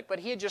Catholic, but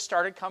he had just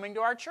started coming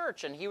to our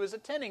church, and he was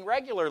attending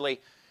regularly.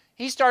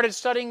 He started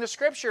studying the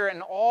Scripture,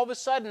 and all of a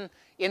sudden,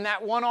 in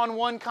that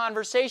one-on-one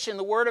conversation,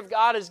 the Word of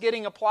God is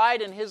getting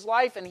applied in his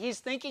life, and he's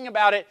thinking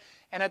about it.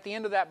 And at the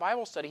end of that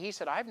Bible study, he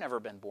said, "I've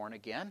never been born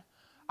again.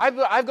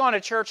 I've gone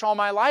to church all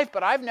my life,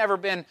 but I've never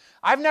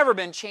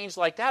been changed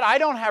like that. I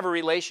don't have a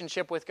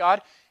relationship with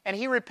God. And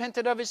he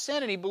repented of his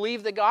sin, and he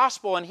believed the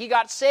gospel, and he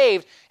got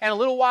saved. And a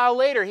little while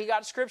later, he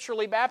got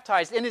scripturally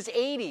baptized. In his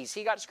 80s,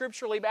 he got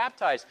scripturally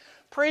baptized.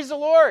 Praise the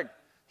Lord.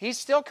 He's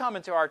still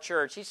coming to our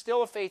church. He's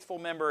still a faithful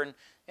member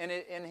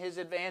in his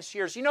advanced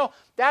years. You know,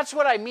 that's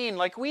what I mean.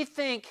 Like, we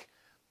think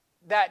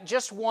that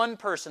just one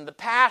person, the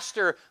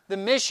pastor, the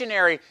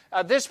missionary,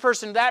 this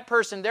person, that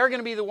person, they're going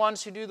to be the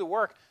ones who do the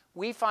work.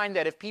 We find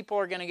that if people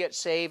are going to get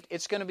saved,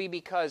 it's going to be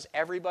because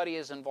everybody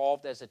is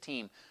involved as a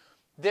team.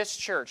 This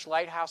church,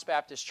 Lighthouse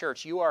Baptist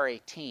Church, you are a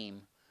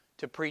team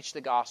to preach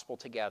the gospel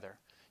together.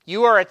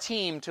 You are a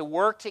team to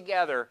work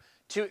together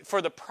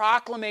for the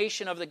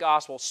proclamation of the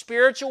gospel.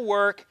 Spiritual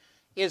work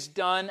is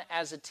done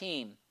as a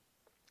team.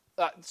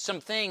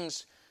 Some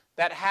things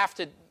that have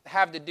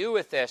to do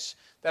with this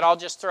that I'll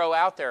just throw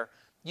out there.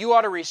 You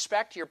ought to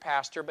respect your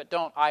pastor, but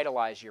don't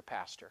idolize your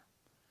pastor.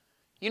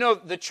 You know,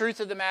 the truth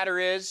of the matter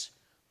is,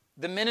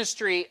 the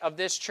ministry of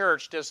this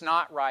church does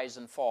not rise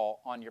and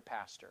fall on your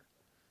pastor.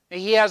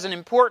 He has an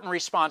important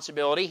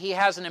responsibility. He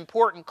has an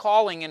important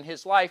calling in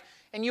his life,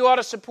 and you ought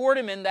to support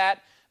him in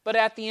that. But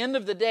at the end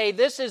of the day,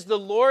 this is the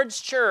Lord's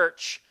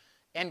church,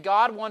 and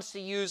God wants to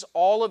use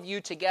all of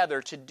you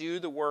together to do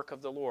the work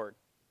of the Lord.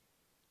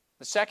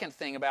 The second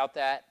thing about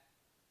that,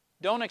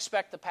 don't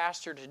expect the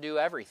pastor to do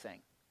everything.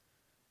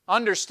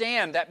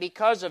 Understand that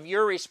because of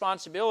your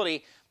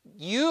responsibility,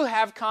 you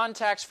have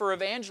contacts for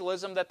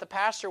evangelism that the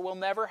pastor will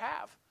never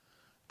have.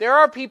 There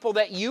are people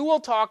that you will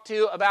talk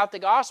to about the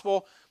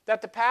gospel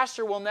that the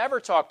pastor will never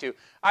talk to.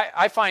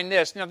 I find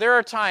this. Now, there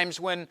are times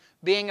when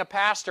being a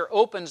pastor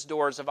opens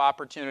doors of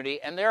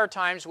opportunity, and there are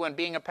times when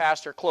being a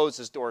pastor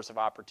closes doors of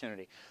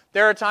opportunity.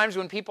 There are times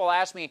when people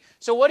ask me,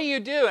 so what do you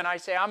do? And I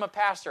say, I'm a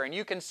pastor. And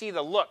you can see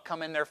the look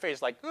come in their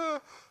face like,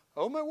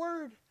 oh my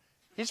word,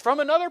 he's from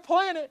another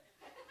planet.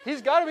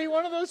 He's got to be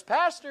one of those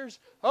pastors.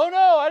 Oh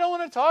no, I don't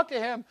want to talk to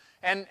him.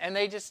 And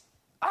they just,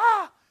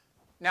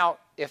 Now,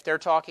 if they're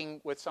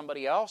talking with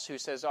somebody else who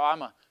says, oh,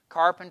 I'm a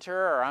carpenter,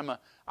 or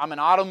I'm an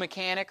auto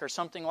mechanic, or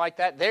something like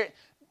that,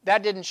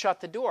 that didn't shut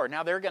the door.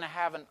 Now they're going to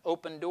have an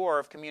open door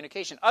of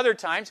communication. Other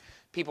times,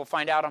 people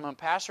find out I'm a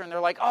pastor, and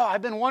they're like, oh,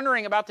 I've been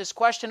wondering about this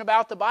question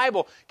about the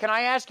Bible. Can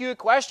I ask you a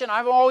question?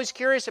 I'm always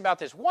curious about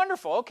this.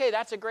 Wonderful. Okay,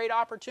 that's a great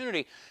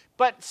opportunity.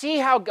 But see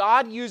how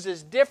God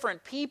uses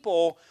different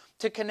people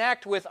to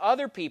connect with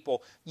other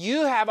people.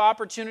 You have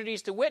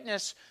opportunities to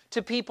witness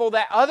to people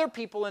that other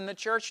people in the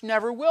church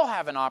never will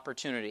have an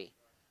opportunity.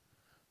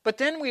 But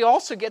then we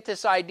also get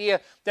this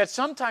idea that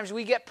sometimes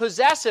we get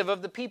possessive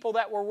of the people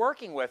that we're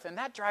working with, and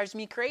that drives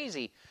me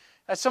crazy.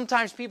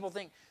 Sometimes people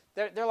think,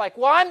 they're like,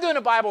 well, I'm doing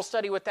a Bible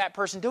study with that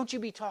person. Don't you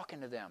be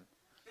talking to them.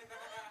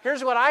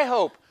 Here's what I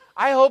hope.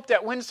 I hope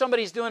that when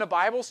somebody's doing a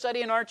Bible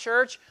study in our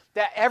church,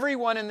 that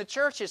everyone in the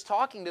church is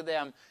talking to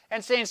them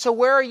and saying, so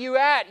where are you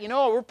at? You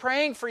know, we're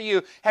praying for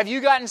you. Have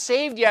you gotten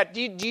saved yet?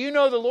 Do you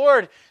know the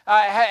Lord?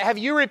 Have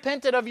you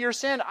repented of your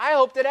sin? I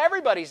hope that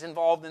everybody's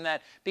involved in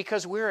that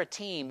because we're a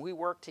team. We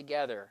work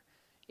together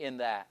in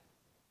that.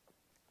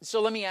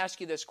 So let me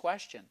ask you this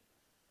question.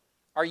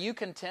 Are you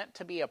content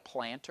to be a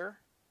planter?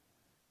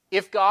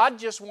 If God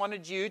just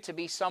wanted you to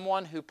be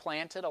someone who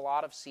planted a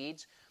lot of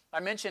seeds, I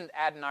mentioned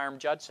Adoniram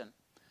Judson.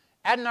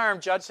 Adoniram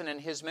Judson in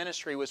his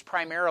ministry was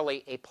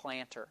primarily a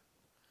planter.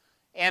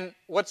 And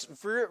what's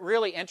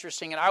really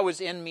interesting, and I was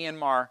in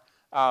Myanmar,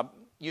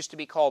 used to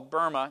be called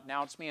Burma,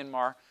 now it's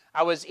Myanmar.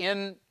 I was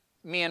in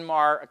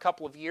Myanmar a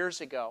couple of years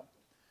ago.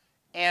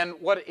 And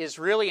what is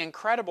really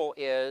incredible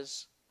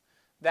is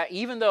that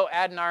even though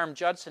Adoniram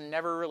Judson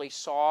never really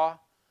saw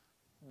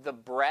the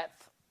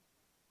breadth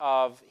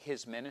of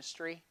his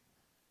ministry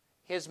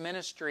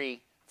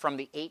from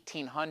the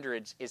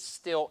 1800s is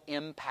still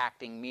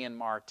impacting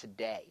Myanmar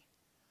today.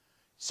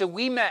 So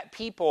we met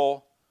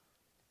people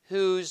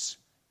whose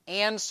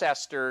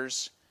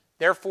ancestors,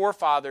 their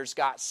forefathers,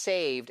 got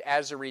saved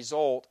as a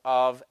result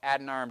of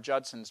Adoniram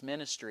Judson's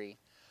ministry.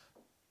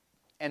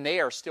 And they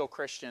are still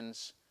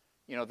Christians.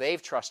 You know,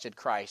 they've trusted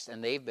Christ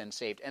and they've been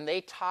saved. And they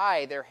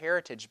tie their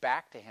heritage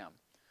back to him.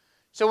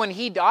 So when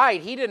he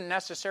died, he didn't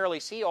necessarily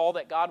see all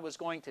that God was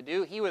going to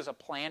do. He was a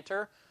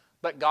planter,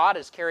 but God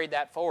has carried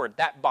that forward.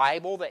 That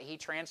Bible that he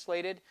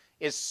translated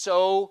is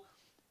so...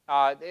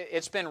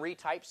 it's been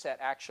retypeset,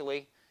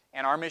 actually,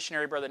 and our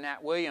missionary brother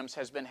Nat Williams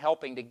has been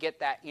helping to get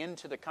that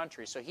into the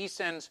country. So he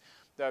sends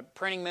the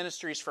printing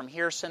ministries from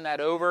here, send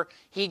that over.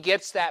 He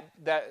gets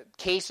the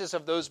cases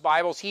of those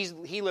Bibles.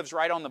 He lives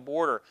right on the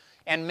border.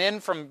 And men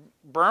from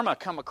Burma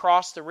come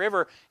across the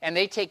river, and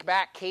they take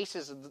back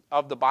cases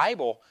of the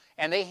Bible,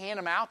 and they hand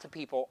them out to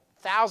people,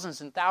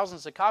 thousands and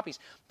thousands of copies.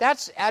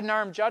 That's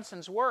Adoniram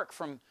Judson's work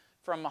from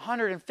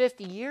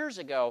 150 years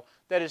ago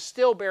that is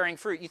still bearing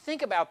fruit. You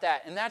think about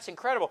that, and that's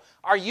incredible.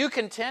 Are you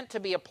content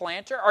to be a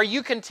planter? Are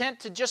you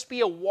content to just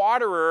be a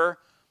waterer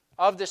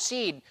of the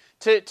seed?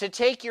 To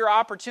take your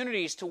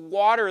opportunities to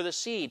water the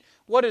seed?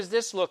 What does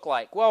this look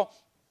like? Well,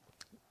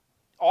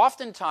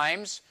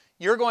 oftentimes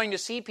you're going to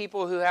see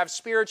people who have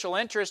spiritual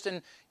interest,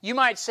 and you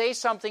might say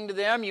something to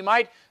them. You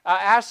might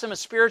ask them a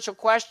spiritual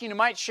question. You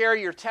might share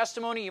your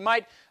testimony. You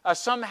might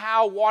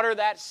somehow water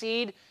that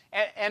seed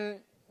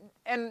and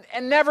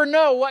never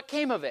know what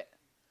came of it.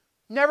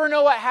 Never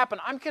know what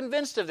happened. I'm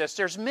convinced of this.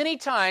 There's many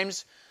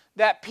times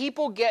that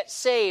people get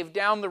saved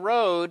down the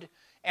road,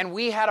 and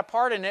we had a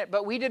part in it,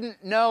 but we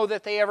didn't know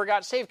that they ever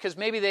got saved because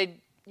maybe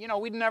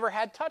we'd never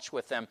had touch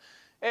with them.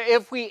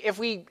 If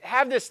we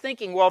have this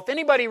thinking, well, if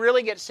anybody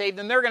really gets saved,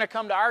 then they're going to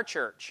come to our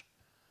church.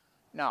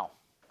 No,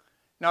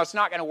 it's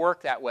not going to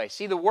work that way.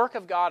 See, the work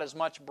of God is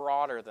much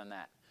broader than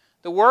that.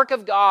 The work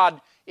of God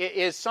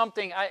is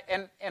something,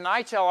 and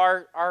I tell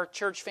our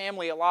church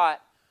family a lot,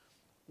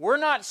 we're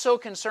not so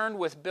concerned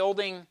with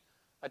building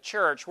a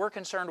church. We're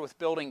concerned with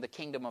building the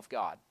kingdom of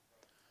God.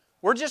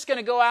 We're just going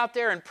to go out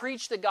there and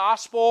preach the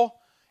gospel.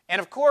 And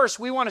of course,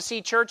 we want to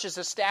see churches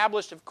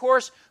established. Of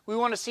course, we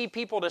want to see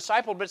people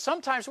discipled. But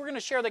sometimes we're going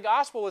to share the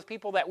gospel with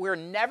people that we're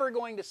never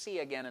going to see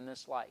again in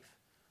this life.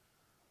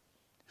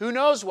 Who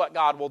knows what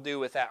God will do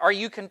with that? Are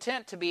you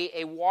content to be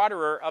a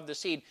waterer of the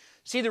seed?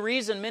 See, the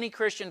reason many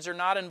Christians are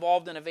not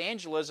involved in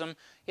evangelism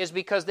is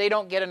because they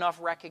don't get enough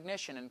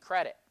recognition and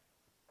credit.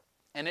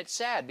 And it's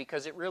sad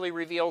because it really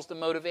reveals the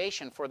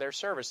motivation for their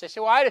service. They say,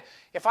 well,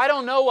 if I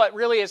don't know what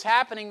really is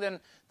happening,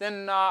 then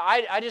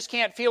I just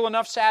can't feel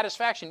enough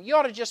satisfaction. You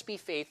ought to just be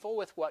faithful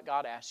with what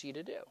God asks you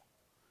to do.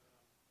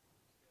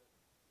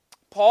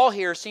 Paul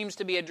here seems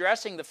to be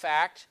addressing the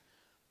fact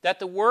that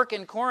the work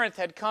in Corinth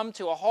had come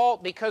to a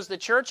halt because the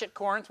church at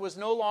Corinth was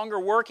no longer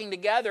working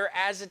together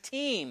as a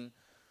team.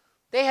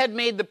 They had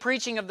made the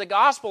preaching of the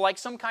gospel like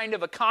some kind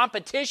of a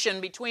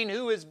competition between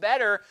who is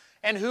better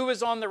and who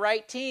is on the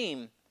right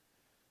team.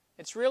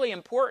 It's really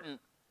important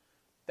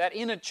that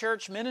in a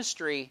church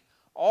ministry,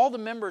 all the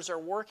members are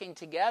working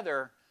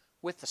together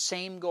with the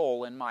same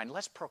goal in mind.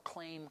 Let's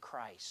proclaim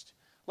Christ.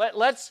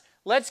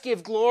 Let's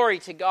give glory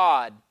to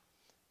God.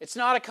 It's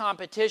not a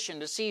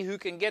competition to see who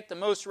can get the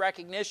most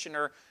recognition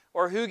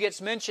or who gets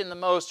mentioned the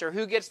most or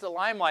who gets the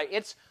limelight.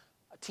 It's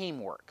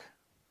teamwork.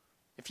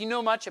 If you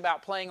know much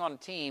about playing on a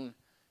team,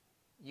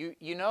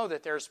 you know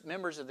that there's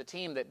members of the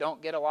team that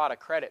don't get a lot of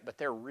credit, but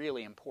they're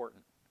really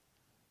important.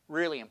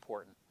 Really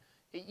important.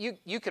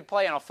 You could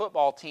play on a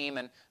football team,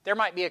 and there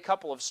might be a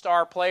couple of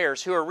star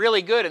players who are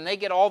really good, and they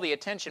get all the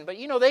attention. But,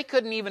 they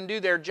couldn't even do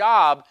their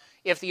job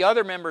if the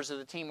other members of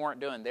the team weren't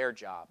doing their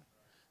job.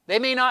 They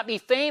may not be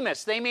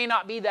famous. They may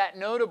not be that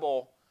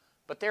notable,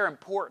 but they're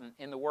important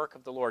in the work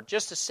of the Lord.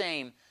 Just the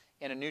same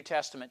in a New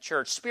Testament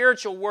church.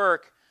 Spiritual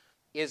work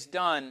is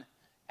done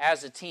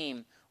as a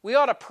team. We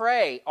ought to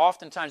pray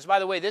oftentimes. By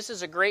the way, this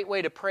is a great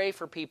way to pray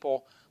for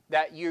people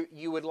that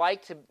you would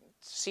like to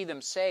see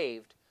them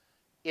saved.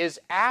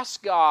 Is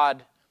ask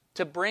God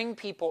to bring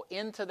people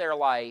into their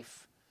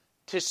life,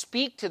 to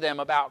speak to them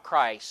about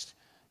Christ,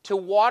 to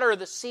water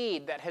the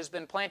seed that has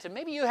been planted.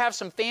 Maybe you have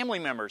some family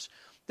members.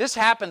 This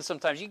happens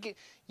sometimes.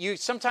 You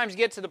sometimes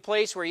get to the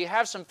place where you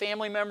have some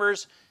family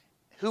members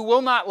who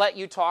will not let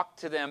you talk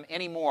to them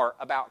anymore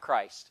about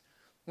Christ.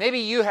 Maybe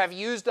you have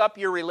used up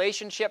your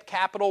relationship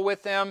capital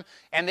with them,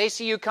 and they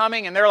see you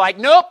coming, and they're like,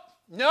 nope,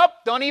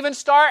 don't even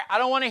start. I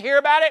don't want to hear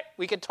about it.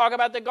 We can talk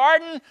about the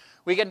garden.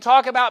 We can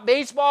talk about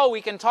baseball.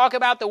 We can talk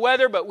about the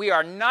weather, but we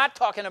are not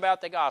talking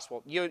about the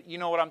gospel. You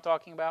know what I'm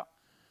talking about?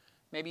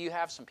 Maybe you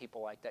have some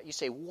people like that. You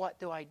say, what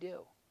do I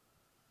do?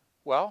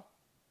 Well,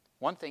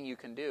 one thing you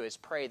can do is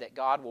pray that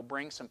God will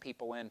bring some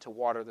people in to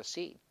water the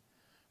seed.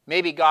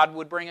 Maybe God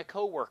would bring a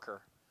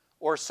coworker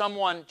or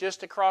someone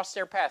just across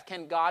their path.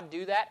 Can God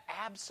do that?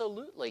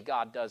 Absolutely,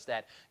 God does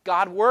that.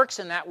 God works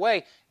in that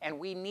way, and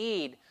we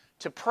need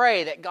to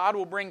pray that God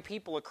will bring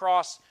people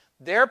across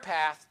their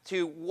path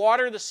to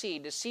water the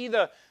seed, to see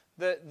the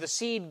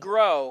seed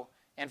grow,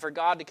 and for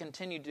God to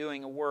continue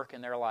doing a work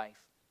in their life.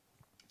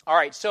 All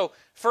right, so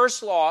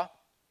first law,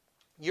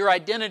 your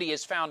identity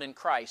is found in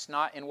Christ,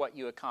 not in what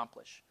you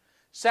accomplish.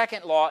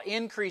 Second law,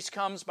 increase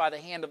comes by the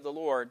hand of the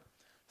Lord.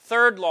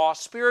 Third law,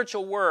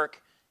 spiritual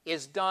work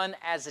is done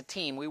as a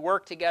team. We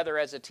work together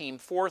as a team.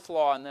 Fourth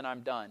law, and then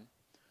I'm done.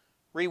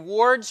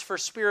 Rewards for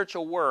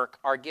spiritual work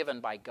are given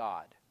by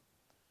God.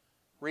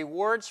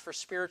 Rewards for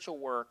spiritual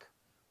work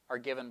are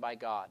given by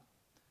God.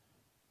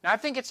 Now, I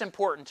think it's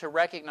important to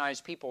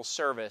recognize people's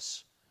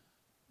service,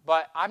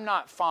 but I'm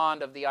not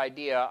fond of the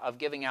idea of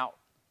giving out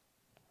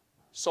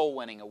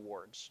soul-winning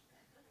awards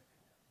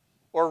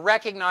or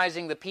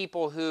recognizing the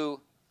people who,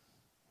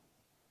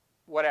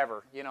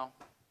 whatever,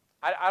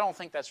 I don't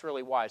think that's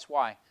really wise.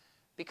 Why?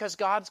 Because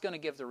God's going to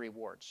give the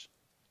rewards.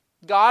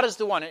 God is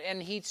the one,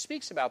 and He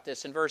speaks about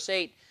this in verse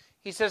 8.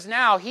 He says,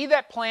 now he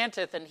that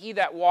planteth and he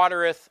that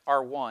watereth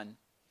are one.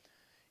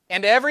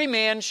 And every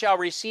man shall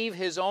receive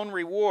his own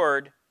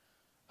reward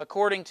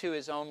according to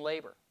his own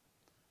labor.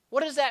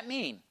 What does that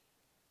mean?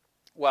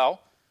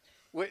 Well,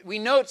 we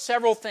note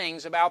several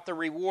things about the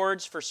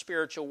rewards for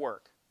spiritual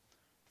work.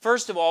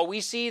 First of all,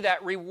 we see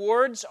that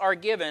rewards are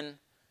given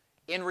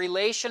in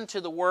relation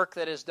to the work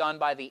that is done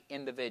by the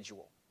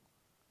individual.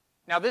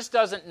 Now, this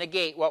doesn't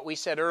negate what we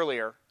said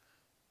earlier.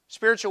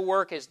 Spiritual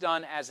work is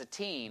done as a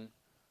team,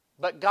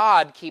 but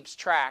God keeps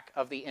track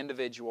of the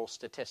individual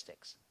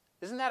statistics.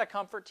 Isn't that a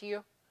comfort to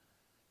you?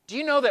 Do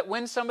you know that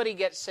when somebody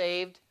gets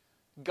saved,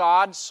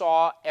 God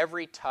saw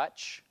every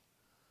touch?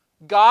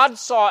 God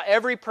saw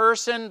every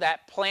person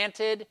that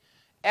planted,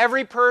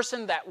 every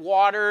person that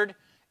watered,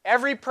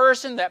 every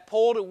person that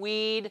pulled a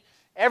weed,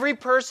 every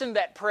person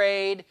that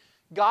prayed.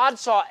 God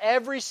saw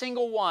every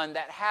single one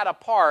that had a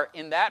part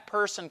in that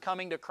person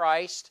coming to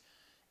Christ,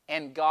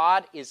 and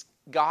God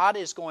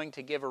is going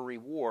to give a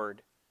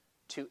reward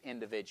to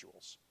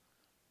individuals.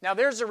 Now,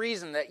 there's a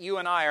reason that you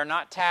and I are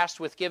not tasked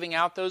with giving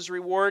out those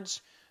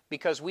rewards,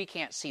 because we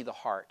can't see the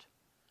heart.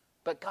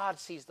 But God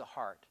sees the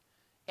heart.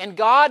 And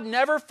God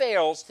never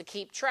fails to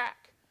keep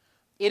track.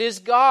 It is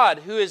God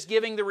who is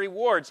giving the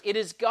rewards. It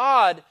is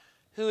God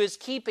who is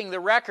keeping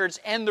the records.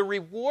 And the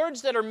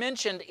rewards that are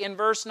mentioned in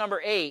verse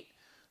number 8,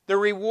 the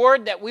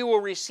reward that we will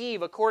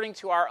receive according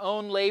to our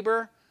own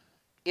labor,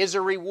 is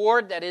a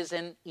reward that is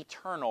an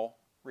eternal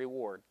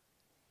reward.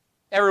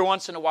 Every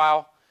once in a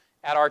while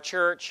at our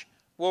church,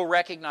 we'll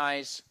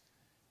recognize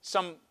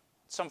some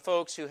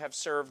folks who have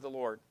served the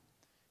Lord.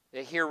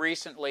 Here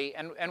recently,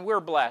 and we're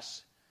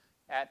blessed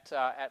at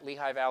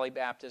Lehigh Valley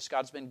Baptist.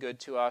 God's been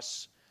good to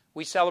us.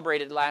 We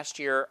celebrated last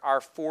year our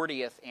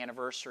 40th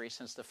anniversary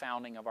since the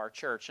founding of our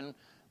church. And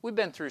we've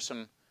been through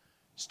some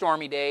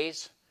stormy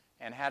days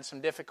and had some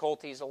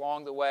difficulties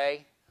along the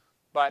way.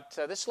 But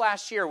this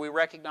last year we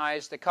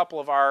recognized a couple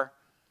of our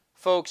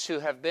folks who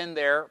have been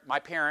there. My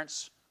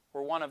parents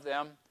were one of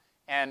them,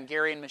 and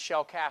Gary and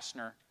Michelle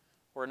Kastner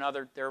were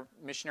another. They're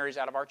missionaries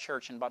out of our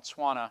church in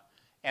Botswana.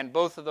 And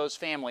both of those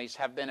families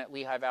have been at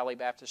Lehigh Valley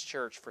Baptist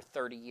Church for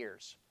 30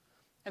 years.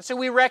 And so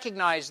we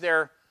recognized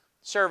their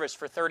service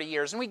for 30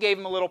 years. And we gave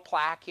them a little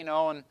plaque,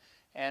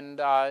 and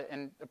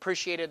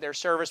appreciated their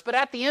service. But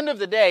at the end of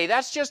the day,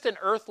 that's just an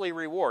earthly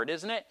reward,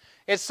 isn't it?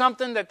 It's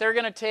something that they're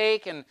going to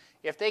take, and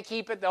if they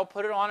keep it, they'll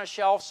put it on a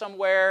shelf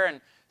somewhere. And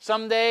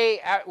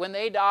someday, when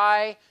they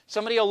die,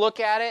 somebody will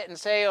look at it and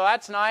say, oh,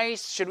 that's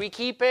nice. Should we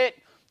keep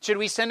it? Should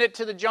we send it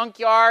to the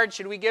junkyard?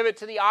 Should we give it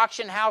to the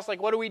auction house?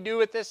 Like, what do we do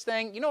with this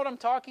thing? You know what I'm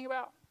talking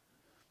about?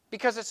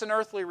 Because it's an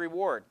earthly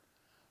reward.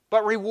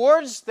 But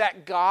rewards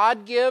that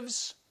God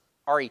gives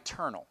are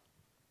eternal.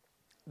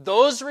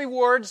 Those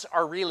rewards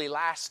are really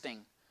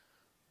lasting.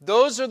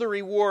 Those are the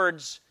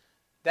rewards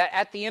that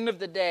at the end of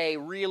the day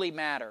really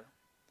matter.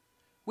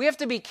 We have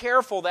to be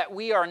careful that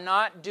we are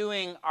not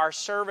doing our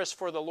service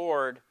for the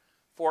Lord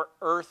for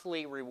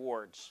earthly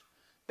rewards.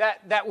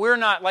 That we're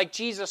not, like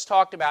Jesus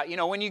talked about,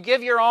 when you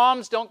give your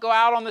alms, don't go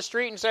out on the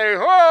street and say,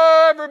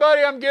 oh,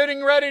 everybody, I'm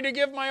getting ready to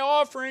give my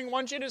offering. I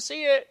want you to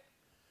see it.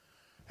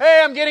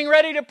 Hey, I'm getting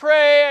ready to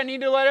pray. I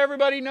need to let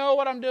everybody know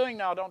what I'm doing.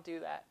 No, don't do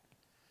that.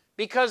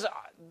 Because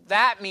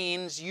that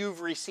means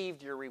you've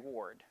received your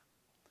reward.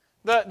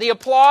 The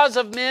applause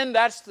of men,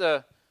 that's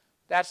the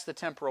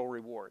temporal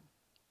reward.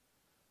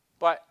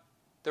 But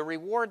the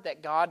reward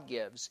that God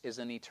gives is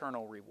an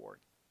eternal reward.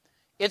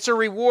 It's a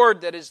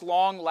reward that is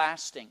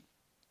long-lasting.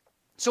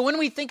 So when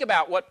we think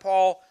about what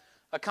Paul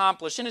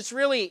accomplished, and it's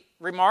really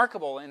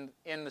remarkable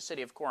in the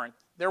city of Corinth,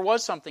 there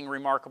was something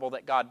remarkable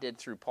that God did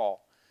through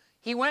Paul.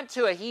 He went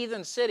to a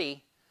heathen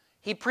city,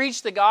 he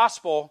preached the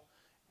gospel,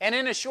 and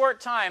in a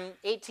short time,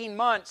 18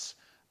 months,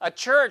 a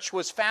church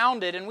was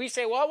founded. And we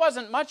say, well, it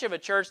wasn't much of a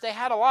church. They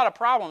had a lot of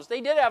problems.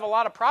 They did have a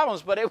lot of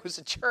problems, but it was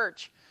a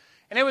church.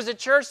 And it was a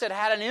church that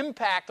had an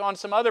impact on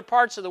some other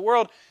parts of the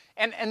world.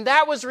 And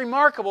that was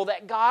remarkable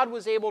that God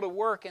was able to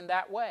work in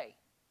that way.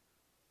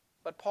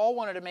 But Paul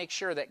wanted to make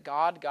sure that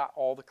God got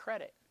all the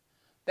credit,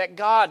 that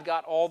God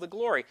got all the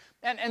glory.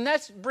 And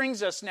that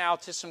brings us now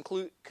to some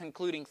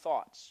concluding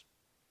thoughts.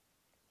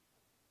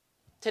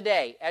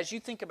 Today, as you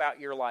think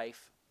about your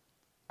life,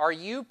 are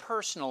you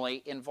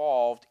personally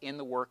involved in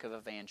the work of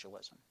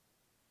evangelism?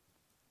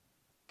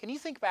 Can you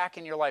think back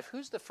in your life,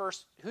 who's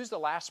the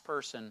last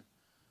person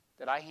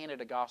that I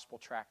handed a gospel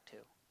tract to?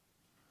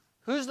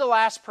 Who's the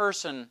last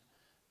person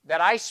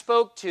that I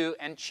spoke to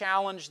and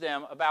challenged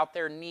them about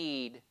their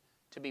need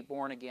to be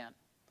born again?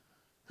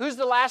 Who's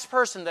the last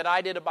person that I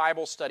did a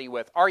Bible study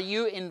with? Are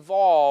you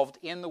involved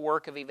in the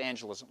work of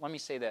evangelism? Let me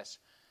say this.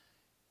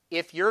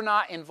 If you're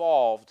not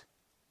involved,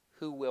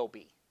 who will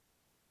be?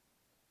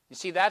 You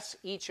see, that's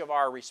each of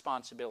our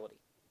responsibility.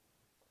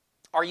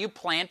 Are you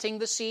planting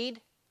the seed?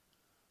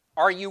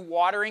 Are you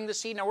watering the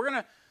seed? Now, we're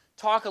going to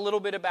talk a little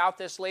bit about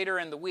this later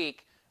in the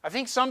week. I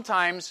think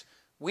sometimes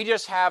we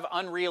just have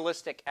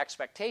unrealistic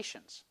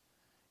expectations.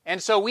 And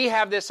so we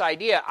have this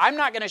idea, I'm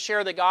not going to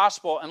share the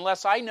gospel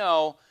unless I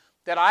know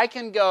that I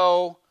can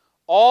go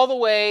all the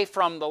way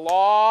from the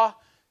law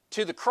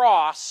to the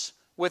cross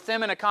with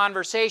them in a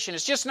conversation.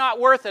 It's just not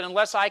worth it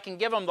unless I can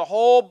give them the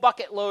whole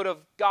bucket load of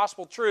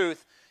gospel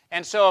truth.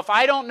 And so if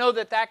I don't know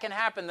that can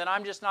happen, then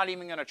I'm just not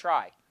even going to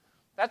try.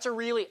 That's a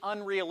really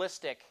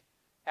unrealistic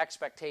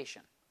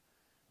expectation.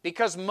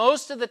 Because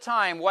most of the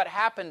time what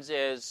happens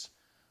is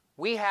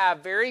we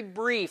have very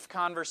brief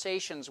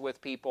conversations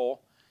with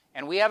people,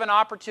 and we have an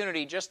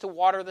opportunity just to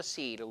water the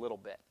seed a little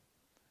bit.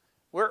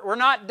 We're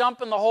not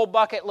dumping the whole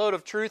bucket load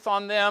of truth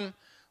on them.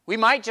 We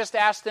might just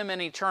ask them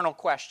an eternal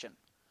question.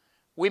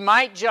 We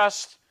might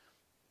just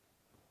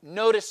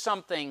notice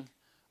something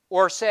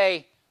or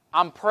say,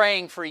 I'm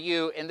praying for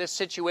you in this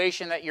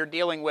situation that you're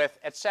dealing with,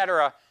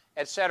 etc.,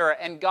 etc.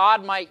 And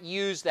God might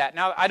use that.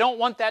 Now, I don't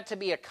want that to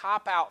be a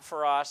cop-out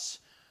for us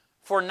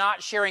for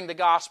not sharing the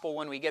gospel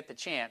when we get the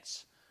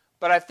chance.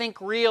 But I think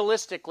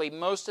realistically,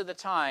 most of the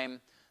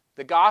time,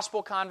 the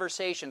gospel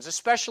conversations,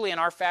 especially in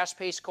our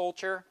fast-paced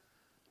culture,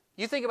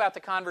 you think about the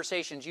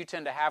conversations you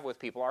tend to have with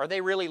people. Are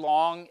they really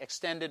long,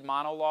 extended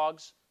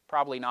monologues?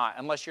 Probably not,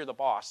 unless you're the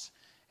boss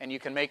and you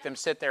can make them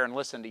sit there and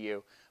listen to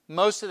you.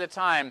 Most of the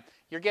time,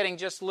 you're getting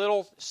just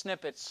little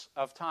snippets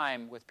of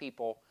time with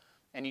people,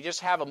 and you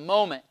just have a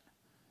moment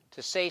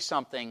to say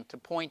something, to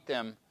point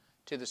them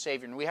to the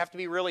Savior. And we have to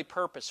be really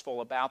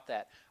purposeful about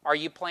that. Are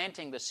you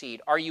planting the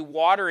seed? Are you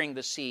watering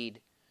the seed?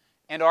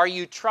 And are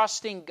you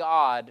trusting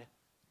God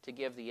to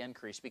give the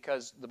increase?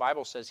 Because the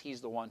Bible says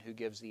He's the one who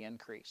gives the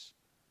increase.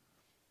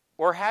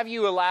 Or have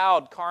you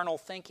allowed carnal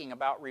thinking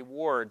about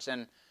rewards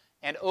and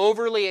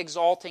overly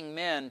exalting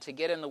men to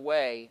get in the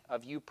way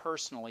of you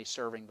personally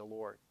serving the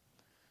Lord?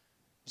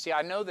 You see,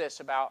 I know this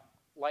about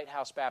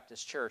Lighthouse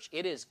Baptist Church.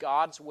 It is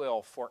God's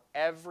will for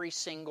every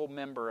single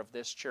member of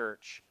this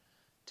church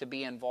to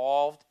be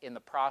involved in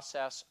the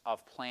process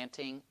of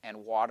planting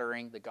and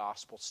watering the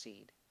gospel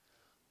seed.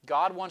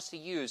 God wants to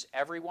use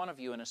every one of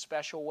you in a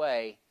special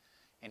way,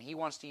 and He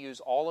wants to use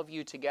all of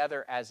you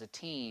together as a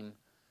team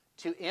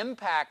to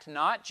impact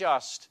not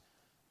just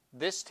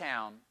this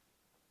town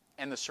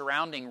and the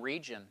surrounding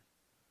region,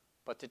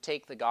 but to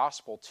take the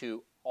gospel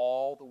to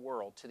all the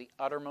world, to the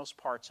uttermost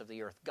parts of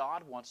the earth.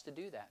 God wants to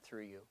do that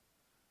through you.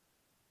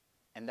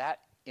 And that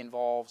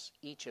involves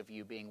each of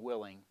you being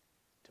willing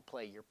to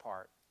play your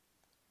part.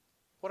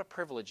 What a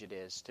privilege it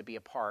is to be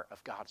a part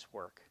of God's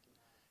work.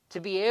 To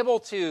be able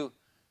to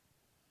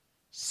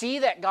see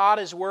that God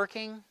is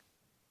working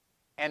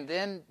and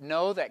then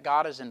know that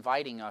God is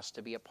inviting us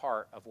to be a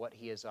part of what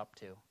He is up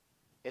to.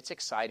 It's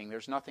exciting.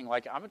 There's nothing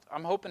like it.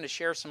 I'm hoping to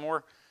share some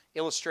more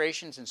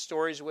illustrations and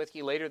stories with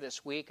you later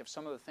this week of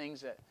some of the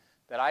things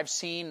that I've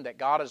seen that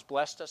God has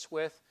blessed us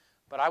with.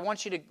 But I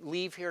want you to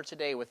leave here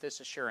today with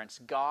this assurance.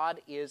 God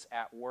is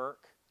at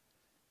work,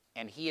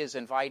 and He is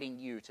inviting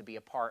you to be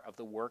a part of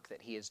the work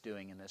that He is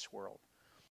doing in this world.